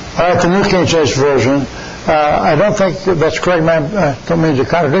The New King James Version, I don't think that's correct, ma'am. I don't mean to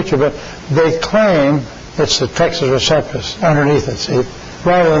contradict you, but they claim it's the Textus Receptus underneath it, see,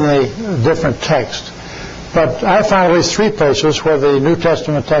 rather than the different text. But I found at least 3 places where the New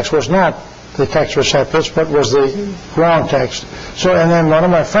Testament text was not the Textus Receptus, but was the wrong text. So, and then one of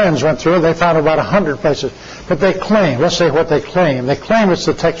my friends went through it, they found about 100 places. But they claim, let's say what they claim. They claim it's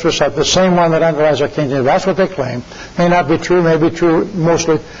the Textus Receptus, the same one that underlies our King James. That's what they claim. May not be true, may be true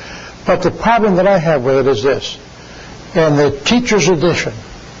mostly. But the problem that I have with it is this. In the Teacher's Edition,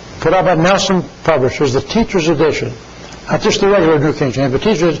 put out by Nelson Publishers, the Teacher's Edition, not just the regular New King James, but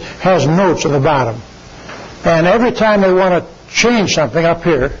Teacher's has notes at the bottom. And every time they want to change something up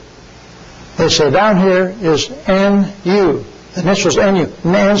here, they say down here is NU. The initials NU.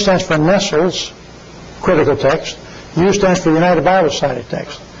 N stands for Nestle's critical text. U stands for United Bible Society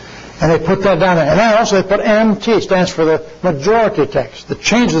text. And they put that down there. And then also they put MT, stands for the majority text. The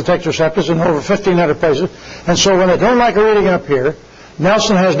change of the Textus Receptus in over 1,500 places. And so when they don't like a reading up here,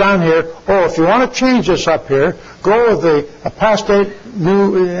 Nelson has down here, if you want to change this up here, go with the apostate,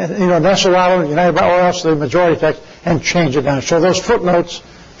 new, Nestle Island, United Bible, or else the majority text, and change it down. So those footnotes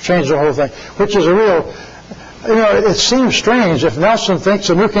change the whole thing, which is a real, it seems strange if Nelson thinks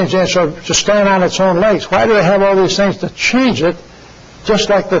the New King James should stand on its own legs. Why do they have all these things to change it? Just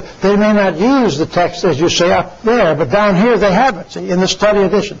like they may not use the text, as you say, up there, but down here they have it, see, in the study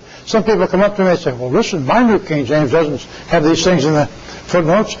edition. Some people come up to me and say, well, listen, my New King James doesn't have these things in the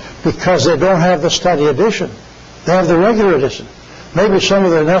footnotes because they don't have the study edition. They have the regular edition. Maybe some of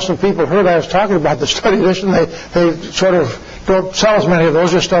the Nelson people heard I was talking about the study edition. They sort of don't sell as many of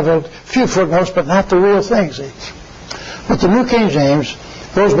those, just have a few footnotes, but not the real things. See? But the New King James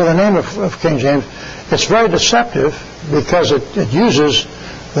goes by the name of King James. It's very deceptive because it uses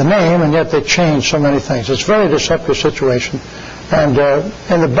the name, and yet they change so many things. It's a very deceptive situation. And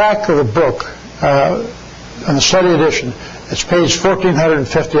in the back of the book, on the study edition, it's page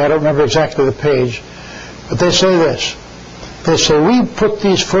 1450. I don't remember exactly the page. But they say this. They say, we put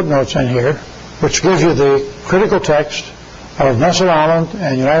these footnotes in here, which gives you the critical text of Nestle Island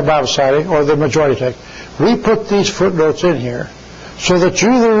and United Bible Society, or the majority text. We put these footnotes in here so that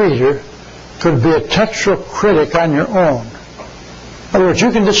you, the reader, could be a textual critic on your own. In other words,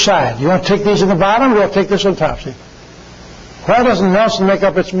 you can decide. You want to take these in the bottom, or you want to take this on top? See? Why doesn't Nelson make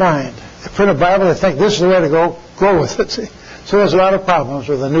up its mind? They print a Bible, they think this is the way to go with it. See? So there's a lot of problems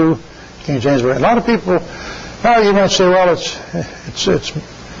with the New King James Version. A lot of people, now you might say, well,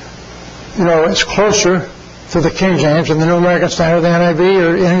 it's closer to the King James and the New American Standard, the NIV,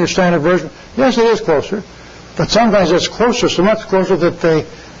 or any of your standard version. Yes, it is closer. But sometimes it's closer, so much closer that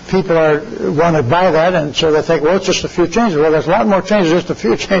people want to buy that, and so they think, well, it's just a few changes. Well, there's a lot more changes, just a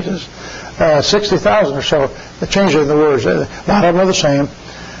few changes, 60,000 or so, the changes in the words. A lot of them are the same,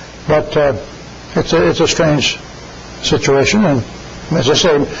 but it's a strange situation. And as I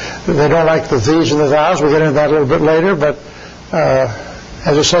say, they don't like the these and the thous. We'll get into that a little bit later, but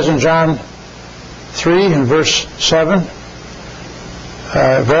as it says in John 3 and verse 7,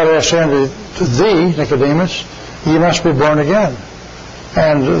 verily I say unto thee, Nicodemus, ye must be born again.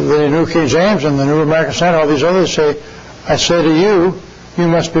 And the New King James and the New American Standard, all these others say, I say to you, you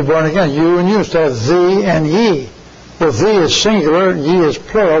must be born again. You and you, instead of thee and ye. Well, thee is singular, ye is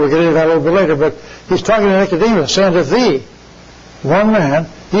plural. We'll get into that a little bit later. But he's talking to Nicodemus, saying to thee, one man,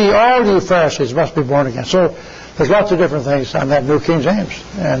 ye, all you Pharisees, must be born again. So there's lots of different things on that New King James.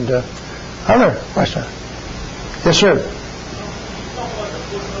 And other question? Yes, sir.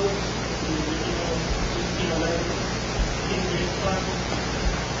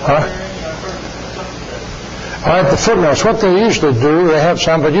 All right, the footnotes. What they usually do, they have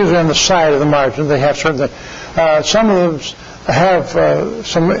some, but usually on the side of the margin, they have certain things. Some of them have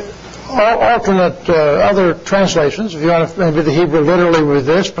some alternate other translations. If you want to, maybe the Hebrew literally with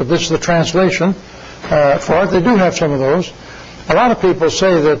this, but this is the translation for it. They do have some of those. A lot of people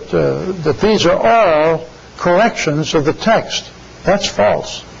say that these are all corrections of the text. That's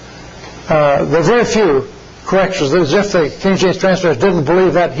false. There are very few corrections, as if the King James translators didn't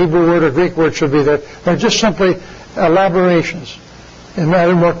believe that Hebrew word or Greek word should be there. They're just simply elaborations. In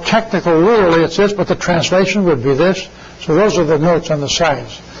matter more technical, literally it's this, but the translation would be this. So those are the notes on the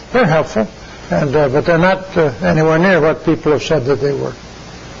sides. They're helpful, and but they're not anywhere near what people have said that they were.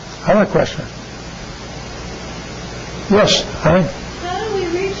 Other question? Yes, honey? How do we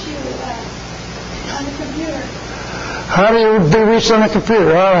reach you on the computer? How do you be reached on the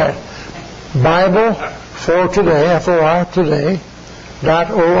computer? All right. Bible for Today, F-O-R, today.org.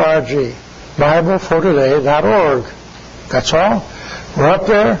 BibleForToday.org. That's all. We're up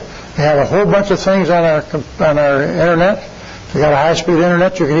there. We have a whole bunch of things on our internet. We got a high-speed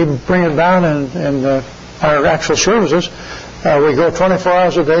internet. You can even bring it down in our actual services. We go 24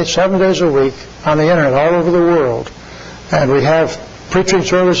 hours a day, 7 days a week on the internet all over the world. And we have preaching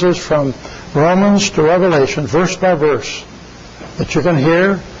services from Romans to Revelation, verse by verse, that you can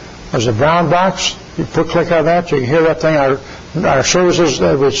hear. There's a brown box. You click on that, you can hear that thing. Our services,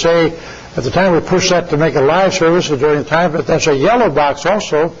 we say, at the time we push that to make a live service during the time, but there's a yellow box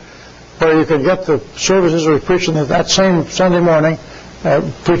also where you can get the services we preach in that same Sunday morning. You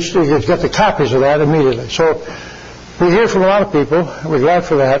get the copies of that immediately. So we hear from a lot of people. We're glad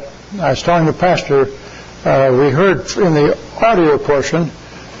for that. I was telling the pastor, we heard in the audio portion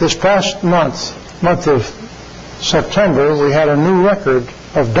this past month of September, we had a new record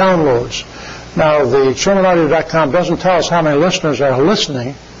of downloads. Now, the sermonaudio.com doesn't tell us how many listeners are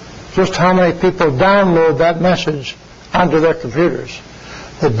listening, just how many people download that message onto their computers.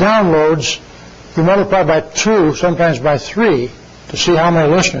 The downloads, you multiply by 2, sometimes by 3, to see how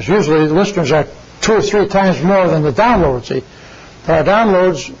many listeners. Usually the listeners are 2 or 3 times more than the downloads. See, our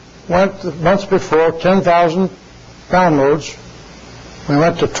downloads went the months before, 10,000 downloads. We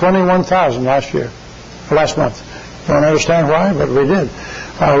went to 21,000 last month. Don't understand why, but we did.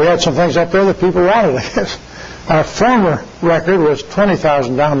 We had some things up there that people wanted, I guess. Our former record was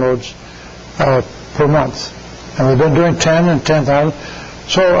 20,000 downloads per month. And we've been doing 10 and 10,000.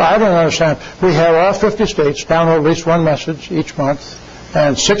 So I don't understand. We have all 50 states download at least one message each month,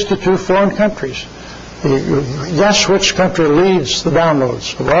 and 62 foreign countries. Guess which country leads the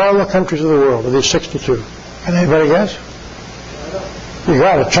downloads of all the countries of the world, of these 62? Can anybody guess? You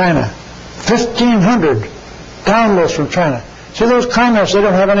got it, China. 1,500 downloads from China. See, those communists, they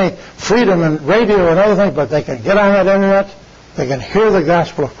don't have any freedom in radio and other things, but they can get on that internet. They can hear the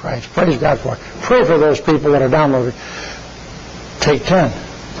gospel of Christ. Praise God for it. Pray for those people that are downloading. Take 10.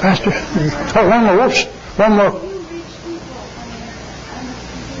 Pastor? Oh, one more. Whoops. One more.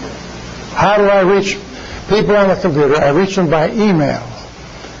 How do I reach people on the computer? I reach them by email.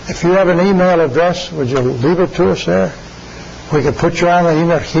 If you have an email address, would you leave it to us there? We can put you on the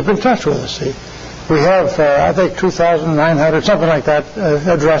email. Keep in touch with us, see. We have, I think, 2,900, something like that,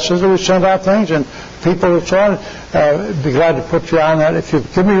 addresses that we send out things, and people and so on. Be glad to put you on that. If you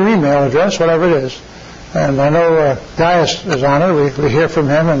give me your email address, whatever it is. And I know Gaius is on it. We hear from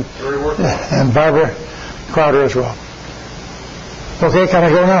him, and Barbara Crowder as well. Okay, can I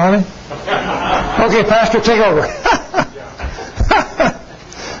go now, honey? Okay, Pastor, take over.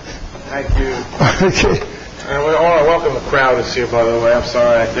 Thank you. Okay. And we want to welcome the crowd that's here, by the way. I'm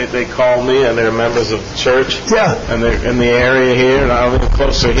sorry. I think they called me, and they're members of the church. Yeah. And they're in the area here, and I'm a little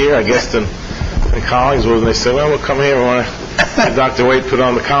closer here, I guess, than Collingswood. And they said, well, we'll come here. We want to have Dr. Waite put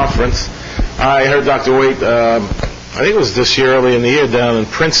on the conference. I heard Dr. Waite, I think it was this year, early in the year, down in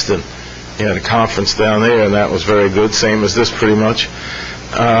Princeton. He had a conference down there, and that was very good, same as this pretty much.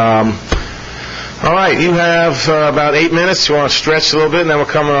 All right, you have about 8 minutes. You want to stretch a little bit, and then we'll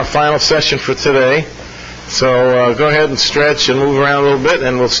come to our final session for today. So go ahead and stretch and move around a little bit,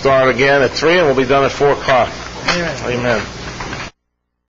 and we'll start again at 3, and we'll be done at 4 o'clock. Amen.